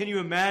way can you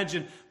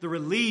imagine the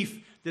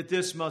relief that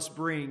this must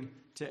bring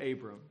to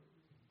Abram?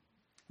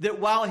 That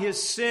while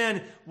his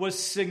sin was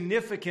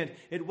significant,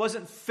 it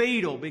wasn't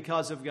fatal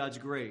because of God's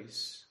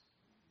grace.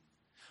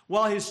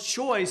 While his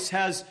choice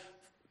has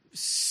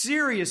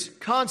serious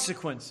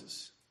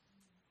consequences,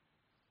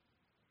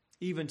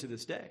 even to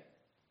this day.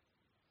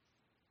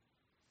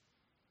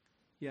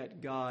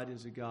 Yet God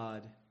is a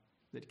God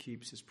that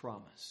keeps His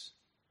promise.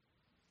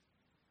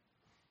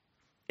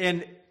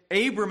 And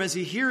Abram, as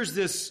he hears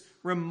this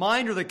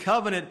reminder of the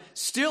covenant,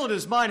 still in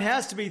his mind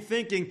has to be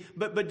thinking,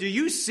 but do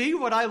you see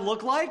what I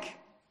look like?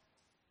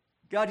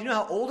 God, do you know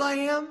how old I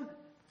am?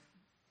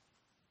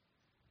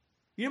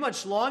 You know how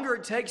much longer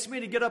it takes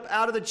me to get up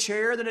out of the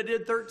chair than it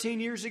did 13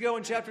 years ago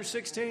in chapter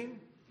 16?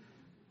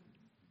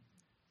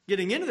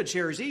 Getting into the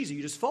chair is easy,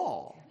 you just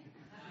fall.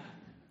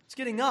 It's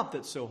getting up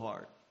that's so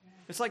hard.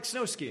 It's like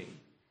snow skiing.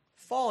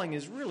 Falling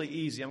is really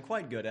easy, I'm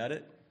quite good at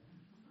it.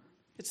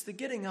 It's the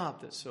getting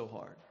up that's so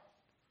hard.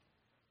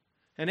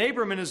 And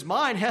Abram in his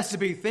mind has to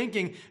be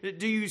thinking,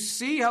 do you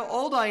see how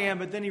old I am?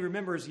 But then he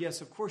remembers,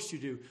 yes, of course you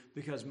do,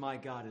 because my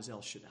God is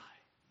El Shaddai.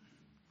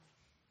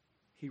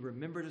 He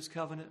remembered his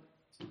covenant.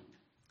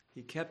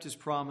 He kept his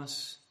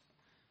promise.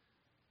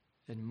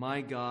 And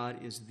my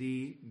God is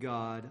the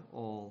God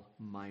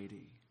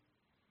Almighty.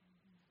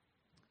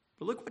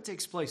 But look what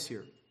takes place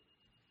here.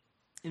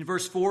 In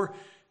verse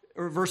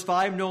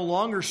 5, no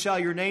longer shall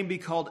your name be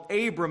called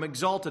Abram,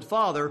 exalted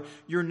father.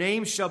 Your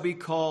name shall be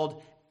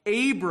called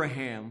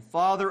Abraham,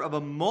 father of a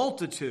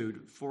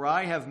multitude, for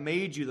I have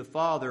made you the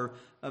father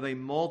of a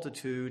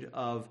multitude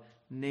of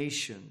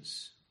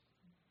nations.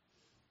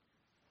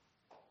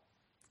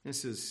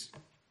 This is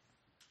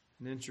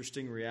an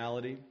interesting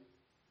reality.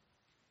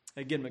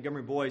 Again,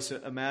 Montgomery Boyce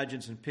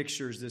imagines and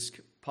pictures this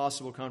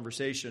possible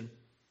conversation.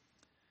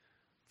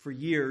 For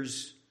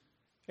years,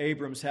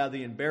 Abram's had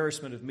the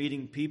embarrassment of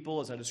meeting people,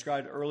 as I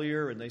described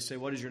earlier, and they say,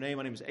 what is your name?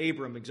 My name is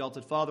Abram,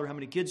 exalted father. How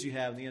many kids do you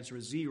have? And the answer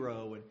was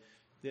 0. And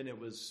then it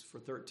was for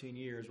 13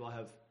 years.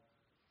 Well,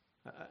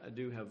 I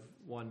do have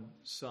one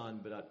son,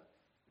 but I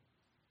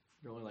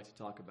don't really like to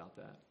talk about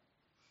that.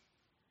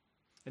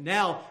 And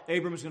now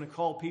Abram is going to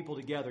call people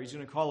together. He's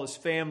going to call his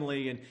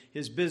family and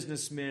his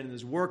businessmen and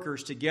his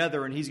workers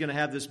together, and he's going to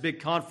have this big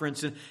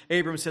conference. And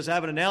Abram says, I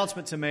have an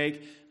announcement to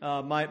make.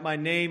 My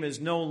name is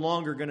no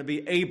longer going to be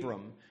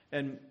Abram.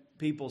 And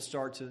people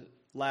start to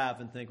laugh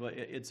and think, well,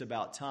 it's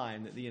about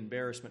time that the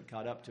embarrassment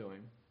caught up to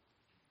him.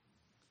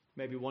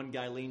 Maybe one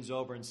guy leans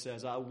over and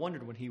says, I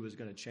wondered when he was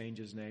going to change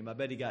his name. I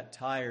bet he got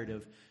tired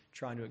of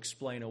trying to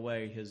explain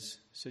away his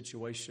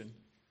situation.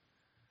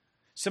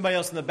 Somebody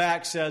else in the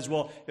back says,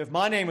 well, if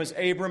my name was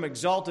Abram,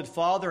 exalted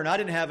father, and I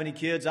didn't have any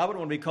kids, I wouldn't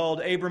want to be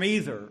called Abram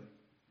either.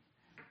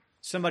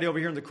 Somebody over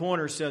here in the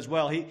corner says,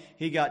 well,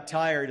 he got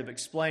tired of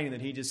explaining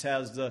that he just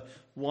has the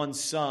one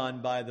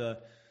son by the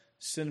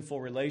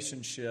sinful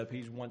relationship.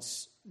 He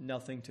wants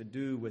nothing to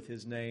do with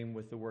his name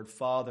with the word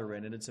father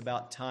in it. It's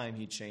about time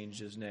he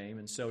changed his name.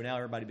 And so now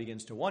everybody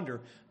begins to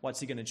wonder, what's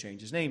he going to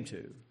change his name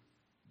to?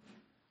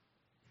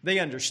 They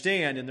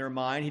understand in their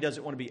mind he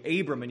doesn't want to be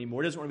Abram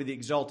anymore. He doesn't want to be the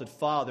exalted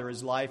father.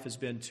 His life has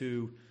been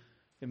too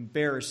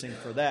embarrassing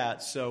for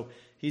that. So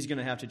he's going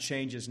to have to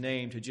change his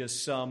name to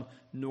just some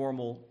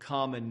normal,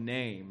 common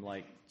name,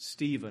 like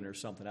Stephen or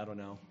something. I don't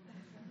know.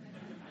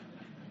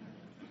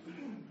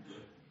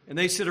 And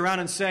they sit around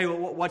and say,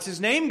 well, what's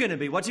his name going to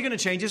be? What's he going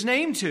to change his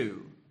name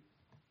to?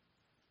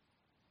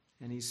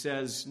 And he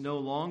says, no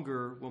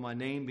longer will my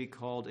name be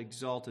called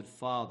Exalted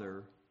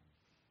Father.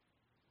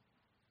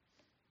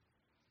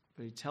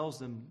 But he tells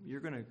them, you're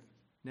going to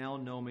now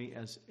know me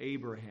as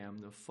Abraham,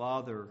 the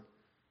father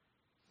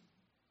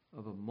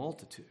of a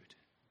multitude.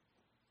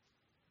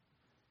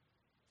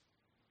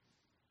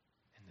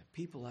 And the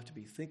people have to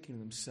be thinking to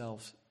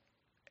themselves,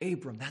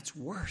 Abram, that's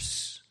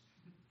worse.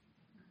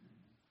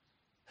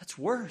 That's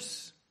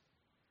worse.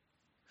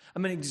 I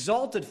mean,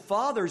 exalted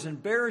father is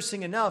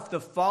embarrassing enough.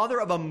 The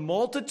father of a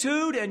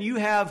multitude, and you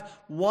have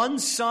one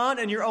son,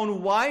 and your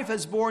own wife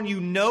has borne you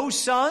no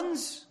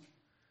sons?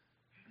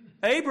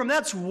 Abram,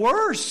 that's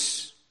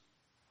worse.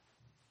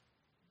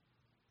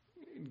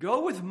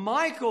 Go with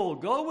Michael,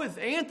 go with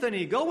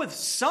Anthony, go with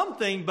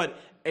something, but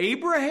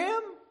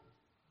Abraham?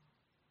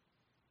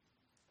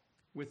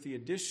 With the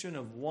addition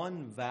of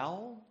one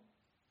vowel?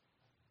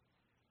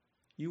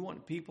 You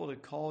want people to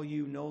call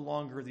you no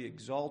longer the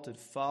exalted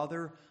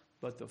father,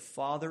 but the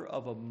father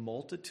of a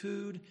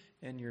multitude,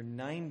 and you're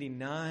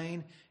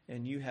 99,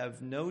 and you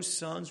have no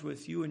sons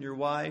with you and your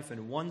wife,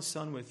 and one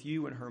son with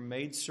you and her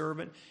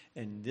maidservant,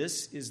 and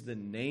this is the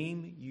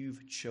name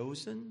you've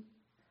chosen?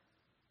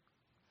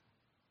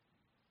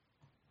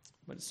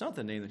 But it's not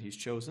the name that he's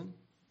chosen.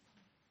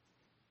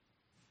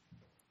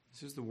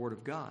 This is the word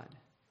of God.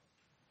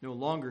 No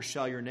longer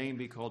shall your name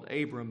be called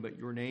Abram, but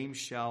your name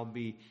shall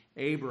be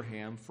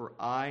Abraham, for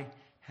I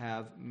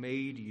have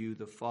made you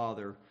the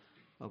father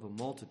of a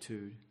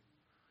multitude.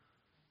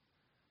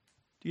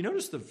 Do you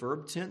notice the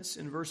verb tense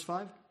in verse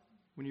 5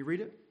 when you read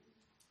it?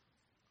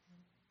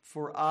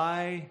 For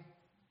I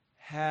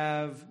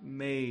have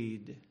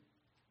made.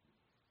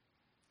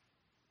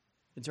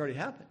 It's already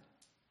happened.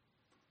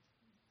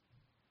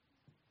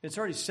 It's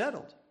already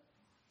settled.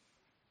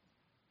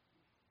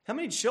 How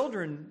many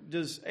children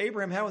does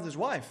Abraham have with his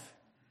wife?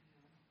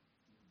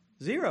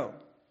 0.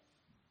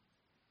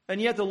 And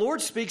yet the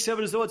Lord speaks of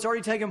it as though it's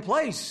already taken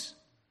place.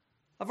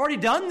 I've already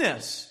done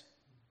this.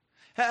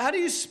 How do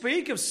you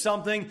speak of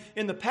something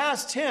in the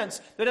past tense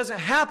that hasn't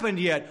happened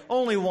yet?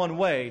 Only one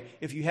way,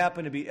 if you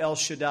happen to be El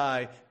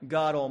Shaddai,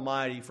 God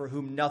Almighty, for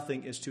whom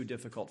nothing is too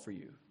difficult for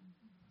you.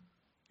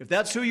 If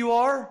that's who you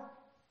are,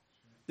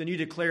 then you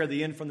declare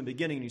the end from the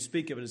beginning and you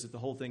speak of it as if the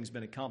whole thing's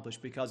been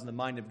accomplished, because in the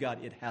mind of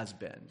God it has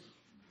been.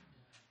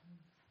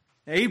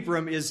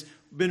 Abram has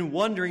been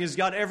wondering, is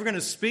God ever going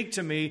to speak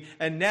to me?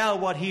 And now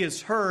what he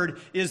has heard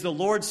is the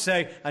Lord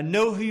say, I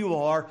know who you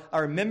are. I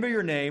remember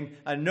your name.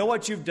 I know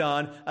what you've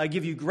done. I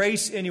give you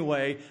grace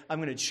anyway. I'm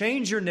going to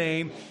change your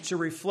name to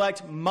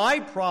reflect my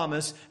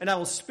promise. And I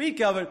will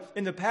speak of it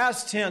in the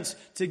past tense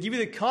to give you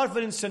the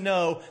confidence to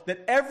know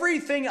that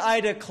everything I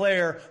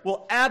declare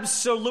will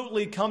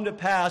absolutely come to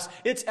pass.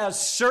 It's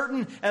as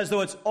certain as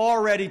though it's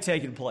already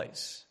taken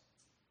place.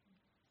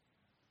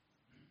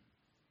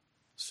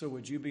 So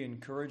would you be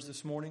encouraged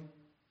this morning?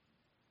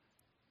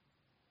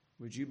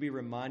 Would you be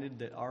reminded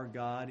that our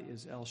God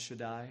is El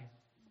Shaddai,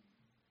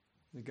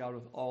 the God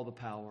with all the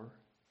power,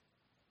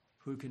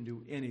 who can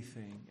do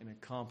anything and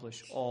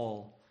accomplish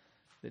all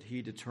that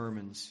he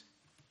determines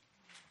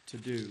to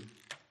do?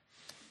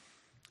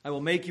 I will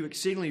make you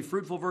exceedingly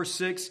fruitful, verse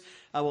 6.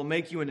 I will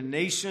make you into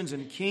nations,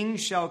 and kings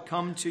shall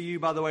come to you.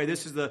 By the way,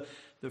 this is the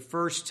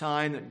first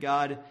time that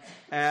God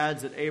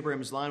adds that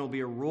Abraham's line will be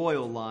a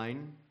royal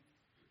line,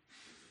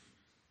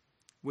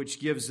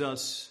 which gives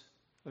us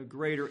a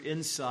greater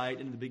insight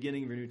into the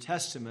beginning of your New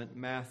Testament,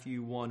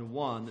 Matthew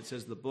 1:1, that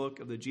says the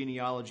book of the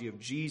genealogy of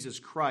Jesus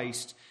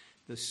Christ,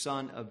 the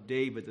son of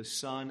David, the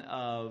son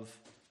of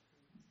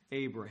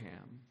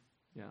Abraham.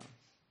 Yeah.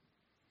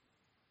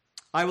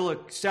 I will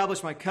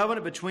establish my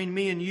covenant between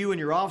me and you and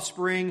your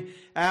offspring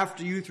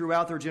after you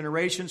throughout their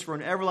generations for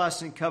an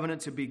everlasting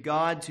covenant to be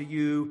God to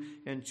you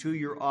and to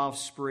your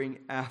offspring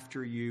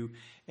after you.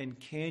 And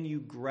can you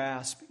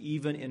grasp,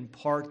 even in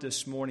part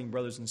this morning,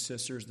 brothers and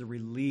sisters, the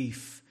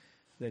relief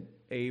that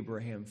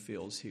Abraham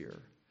feels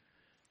here?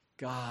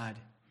 God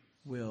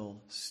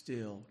will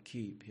still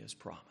keep his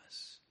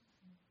promise.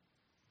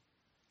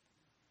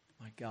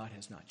 My God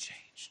has not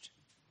changed.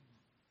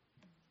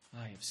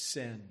 I have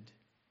sinned,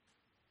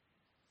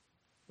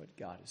 but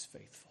God is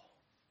faithful.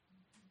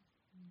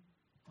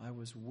 I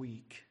was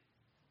weak,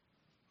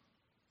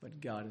 but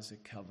God is a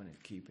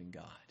covenant-keeping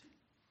God.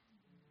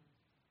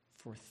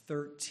 For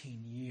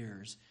 13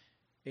 years,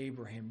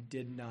 Abraham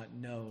did not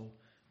know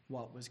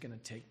what was going to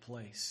take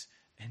place.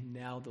 And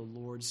now the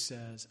Lord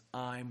says,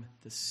 I'm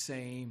the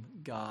same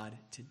God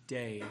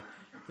today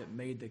that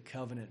made the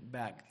covenant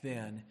back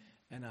then,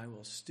 and I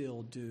will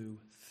still do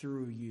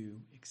through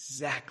you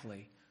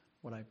exactly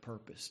what I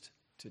purposed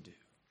to do.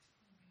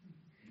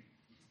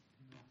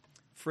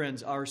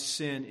 Friends, our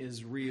sin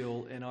is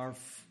real and our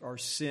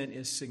sin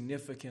is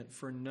significant.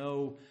 For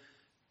no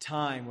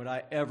time would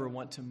I ever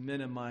want to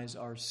minimize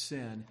our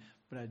sin,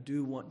 but I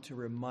do want to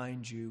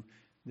remind you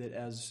that,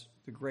 as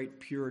the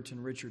great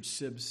Puritan Richard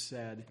Sibbes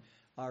said,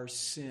 our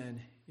sin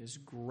is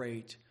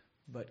great,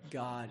 but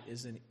God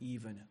is an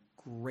even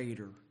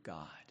greater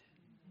God.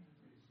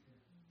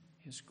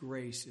 His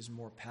grace is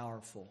more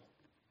powerful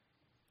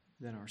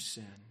than our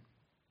sin.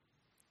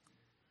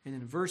 And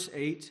in verse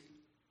 8,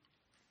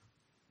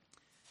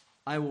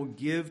 I will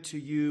give to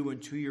you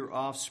and to your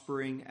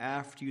offspring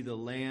after you the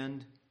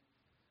land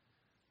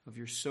of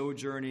your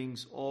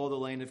sojournings, all the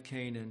land of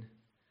Canaan,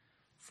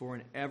 for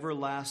an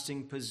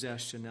everlasting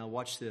possession. Now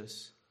watch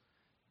this.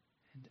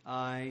 And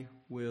I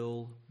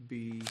will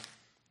be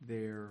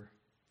their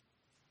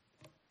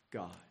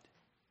God.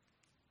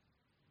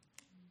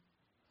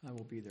 I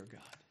will be their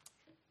God.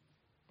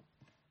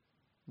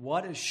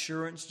 What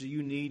assurance do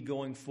you need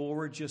going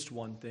forward? Just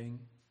one thing,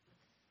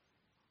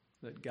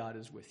 that God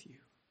is with you.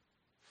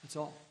 That's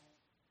all.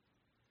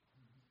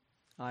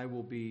 I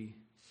will be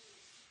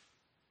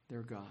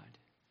their God.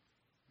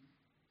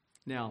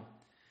 Now,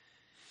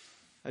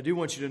 I do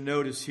want you to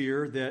notice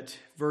here that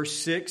verse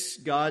 6,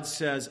 God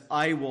says,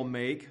 I will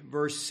make.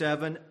 Verse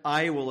 7,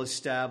 I will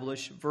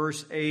establish.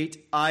 Verse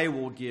 8, I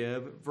will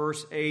give.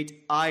 Verse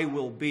 8, I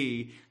will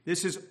be.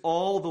 This is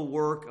all the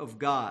work of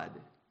God.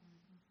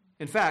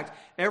 In fact,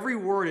 every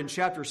word in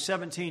chapter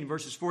 17,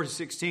 verses 4 to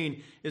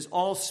 16, is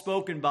all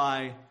spoken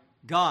by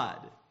God.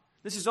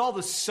 This is all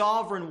the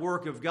sovereign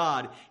work of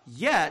God.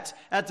 Yet,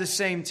 at the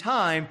same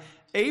time,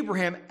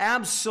 Abraham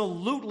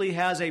absolutely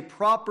has a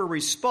proper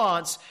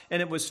response,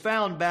 and it was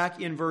found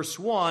back in verse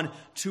 1,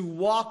 to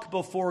walk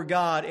before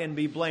God and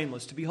be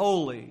blameless, to be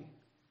holy.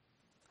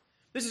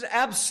 This is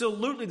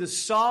absolutely the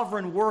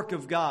sovereign work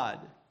of God.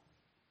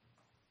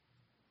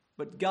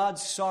 But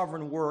God's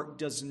sovereign work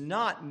does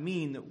not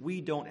mean that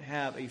we don't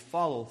have a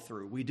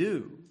follow-through. We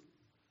do.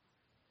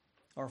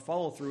 Our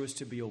follow-through is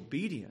to be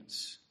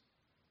obedience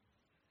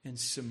and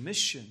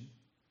submission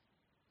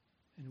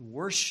and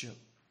worship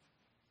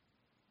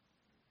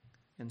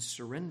and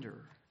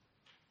surrender.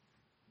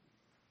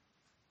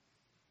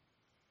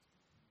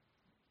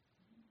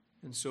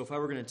 And so if I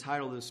were going to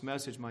title this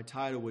message, my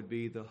title would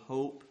be The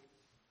Hope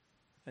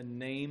a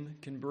Name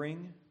Can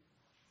Bring.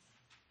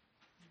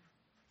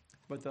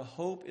 But the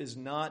hope is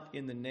not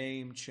in the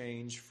name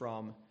change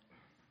from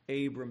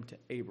Abram to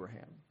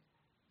Abraham.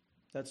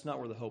 That's not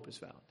where the hope is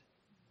found.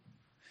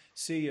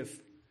 See, if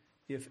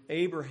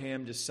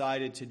Abraham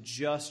decided to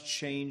just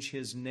change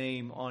his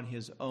name on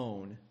his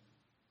own,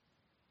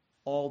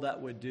 all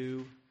that would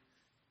do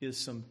is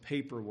some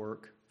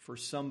paperwork for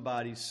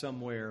somebody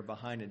somewhere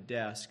behind a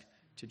desk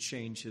to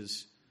change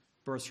his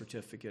birth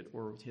certificate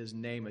or his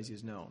name as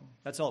he's known.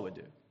 That's all it would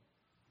do.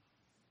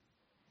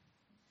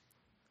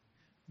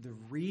 The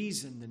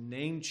reason the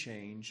name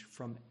change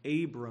from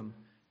Abram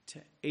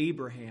to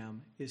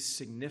Abraham is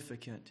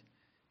significant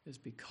is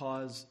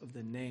because of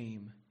the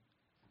name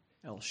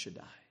El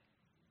Shaddai.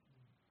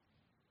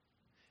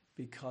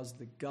 Because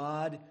the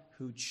God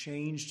who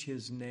changed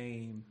his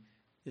name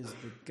is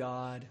the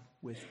God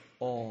with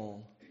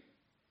all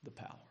the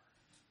power.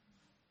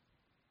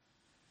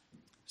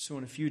 So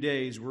in a few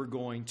days, we're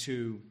going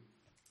to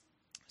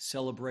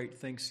celebrate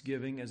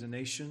Thanksgiving as a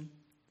nation.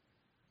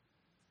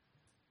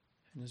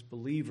 And as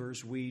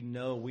believers, we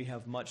know we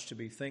have much to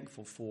be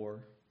thankful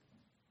for.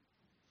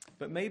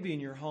 But maybe in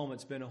your home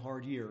it's been a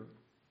hard year.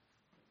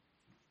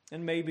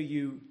 And maybe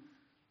you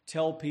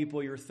tell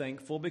people you're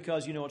thankful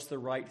because you know it's the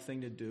right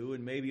thing to do.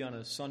 And maybe on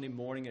a Sunday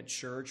morning at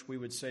church we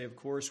would say, of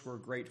course, we're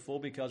grateful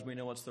because we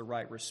know it's the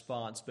right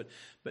response.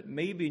 But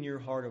maybe in your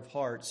heart of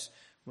hearts,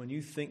 when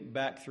you think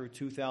back through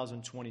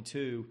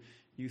 2022,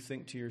 you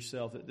think to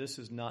yourself that this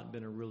has not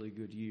been a really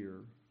good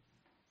year.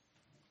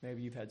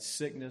 Maybe you've had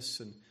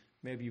sickness and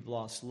maybe you've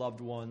lost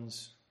loved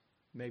ones.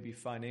 Maybe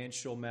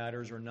financial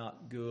matters are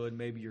not good.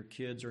 Maybe your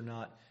kids are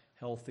not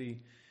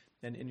healthy.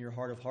 And in your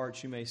heart of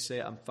hearts, you may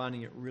say, I'm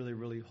finding it really,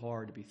 really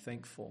hard to be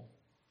thankful.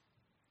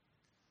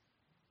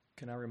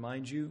 Can I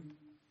remind you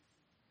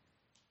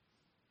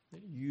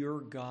that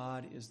your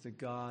God is the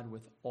God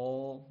with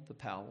all the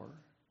power,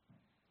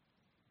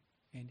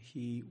 and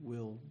He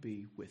will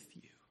be with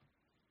you.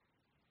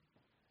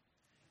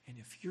 And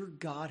if your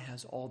God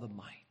has all the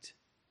might,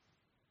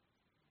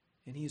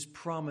 and He has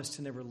promised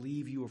to never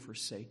leave you or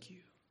forsake you,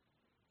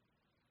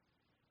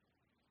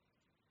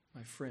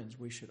 my friends,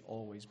 we should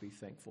always be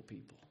thankful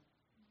people.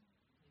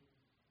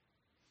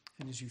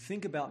 And as you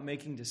think about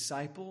making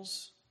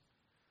disciples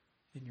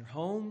in your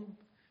home,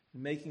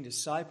 and making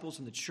disciples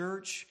in the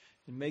church,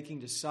 and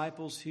making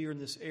disciples here in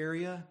this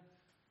area,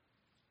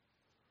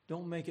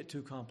 don't make it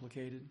too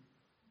complicated.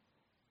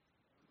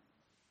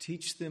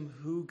 Teach them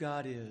who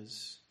God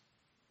is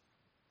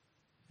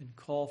and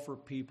call for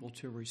people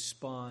to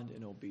respond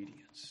in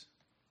obedience.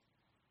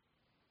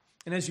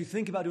 And as you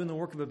think about doing the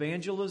work of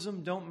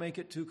evangelism, don't make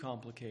it too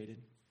complicated.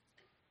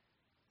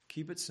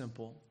 Keep it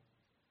simple.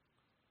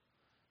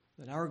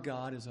 That our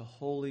God is a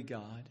holy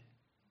God,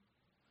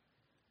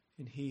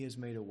 and He has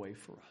made a way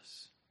for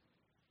us.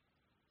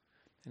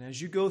 And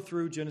as you go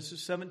through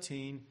Genesis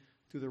 17,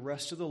 through the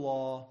rest of the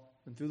law,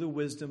 and through the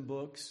wisdom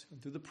books,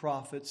 and through the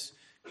prophets,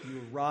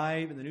 you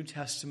arrive in the New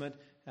Testament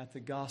at the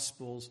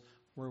Gospels,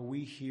 where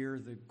we hear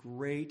the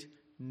great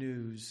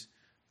news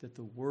that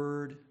the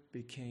Word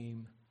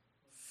became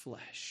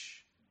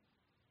flesh.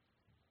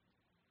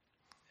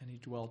 And He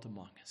dwelt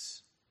among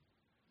us.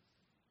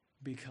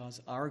 Because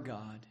our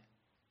God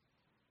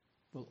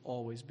will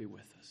always be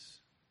with us.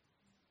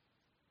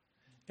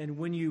 And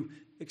when you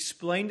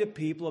explain to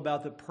people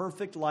about the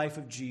perfect life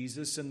of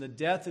Jesus and the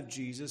death of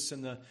Jesus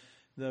and the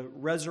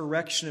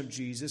resurrection of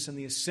Jesus and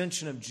the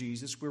ascension of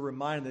Jesus, we're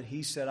reminded that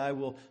He said, I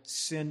will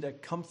send a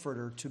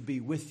comforter to be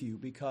with you,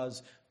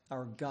 because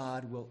our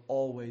God will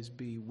always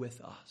be with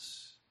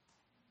us.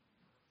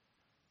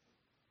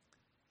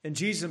 And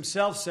Jesus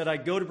Himself said, I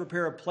go to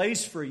prepare a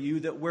place for you,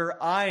 that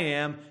where I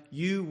am,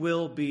 you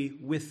will be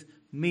with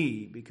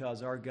me,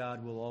 because our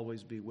God will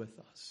always be with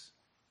us.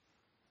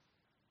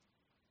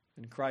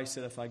 And Christ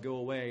said, if I go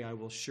away, I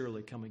will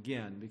surely come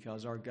again,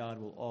 because our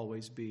God will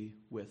always be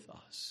with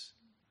us.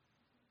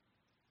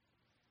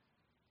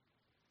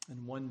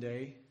 And one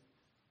day,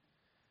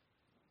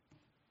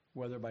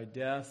 whether by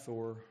death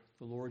or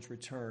the Lord's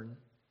return,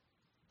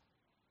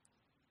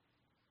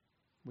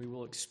 we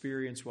will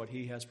experience what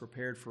He has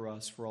prepared for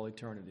us for all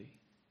eternity.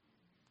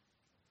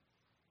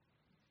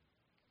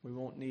 We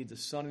won't need the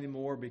sun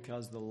anymore,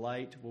 because the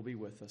light will be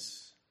with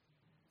us,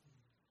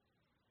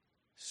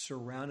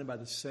 surrounded by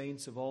the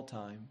saints of all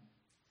time.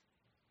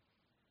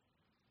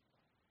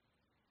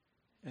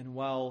 And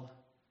while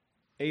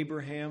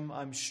Abraham,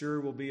 I'm sure,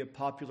 will be a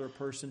popular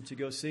person to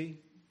go see,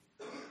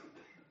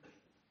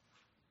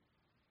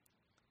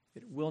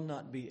 it will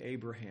not be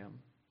Abraham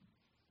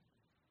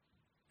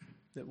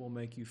that will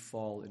make you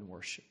fall in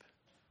worship.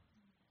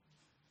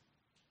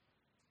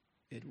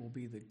 It will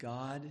be the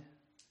God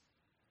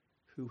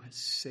who has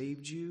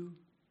saved you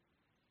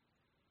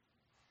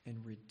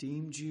and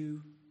redeemed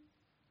you,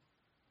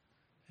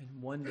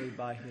 and one day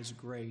by His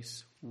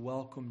grace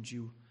welcomed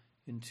you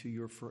into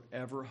your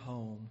forever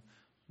home,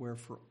 where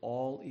for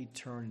all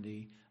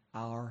eternity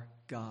our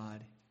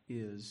God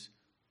is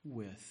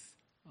with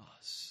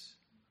us.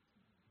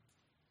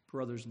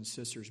 Brothers and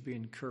sisters, be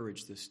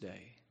encouraged this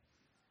day.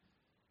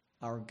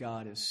 Our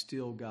God is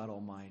still God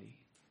Almighty.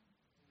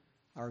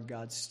 Our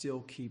God still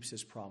keeps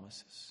His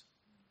promises.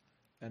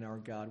 And our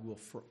God will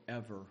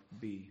forever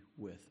be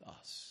with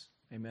us.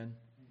 Amen.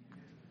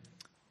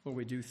 Lord,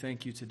 we do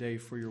thank You today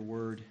for Your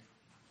word,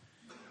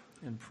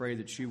 and pray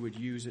that You would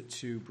use it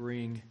to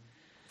bring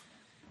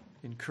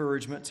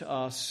encouragement to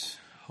us,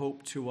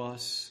 hope to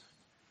us.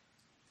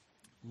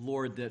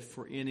 Lord, that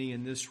for any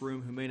in this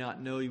room who may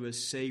not know You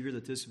as Savior,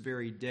 that this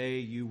very day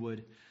You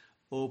would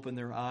open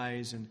their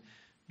eyes and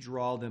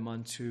draw them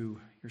unto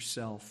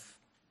Yourself.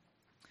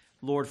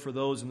 Lord, for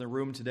those in the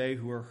room today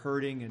who are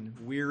hurting and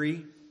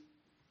weary,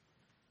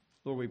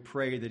 Lord, we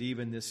pray that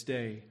even this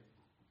day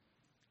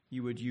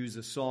You would use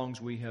the songs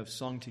we have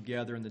sung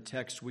together and the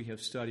text we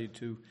have studied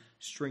to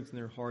strengthen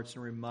their hearts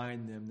and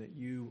remind them that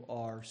You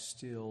are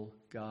still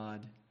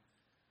God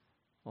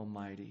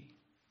Almighty.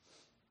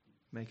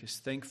 Make us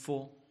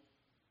thankful.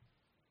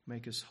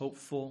 Make us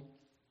hopeful.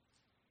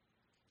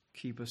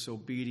 Keep us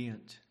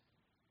obedient.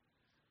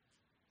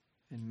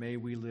 And may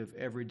we live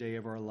every day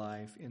of our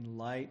life in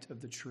light of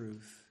the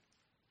truth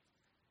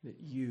that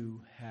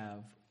You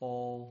have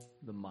all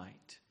the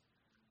might.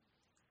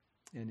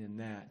 And in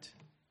that,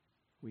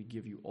 we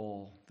give You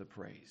all the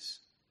praise.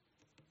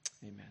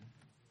 Amen.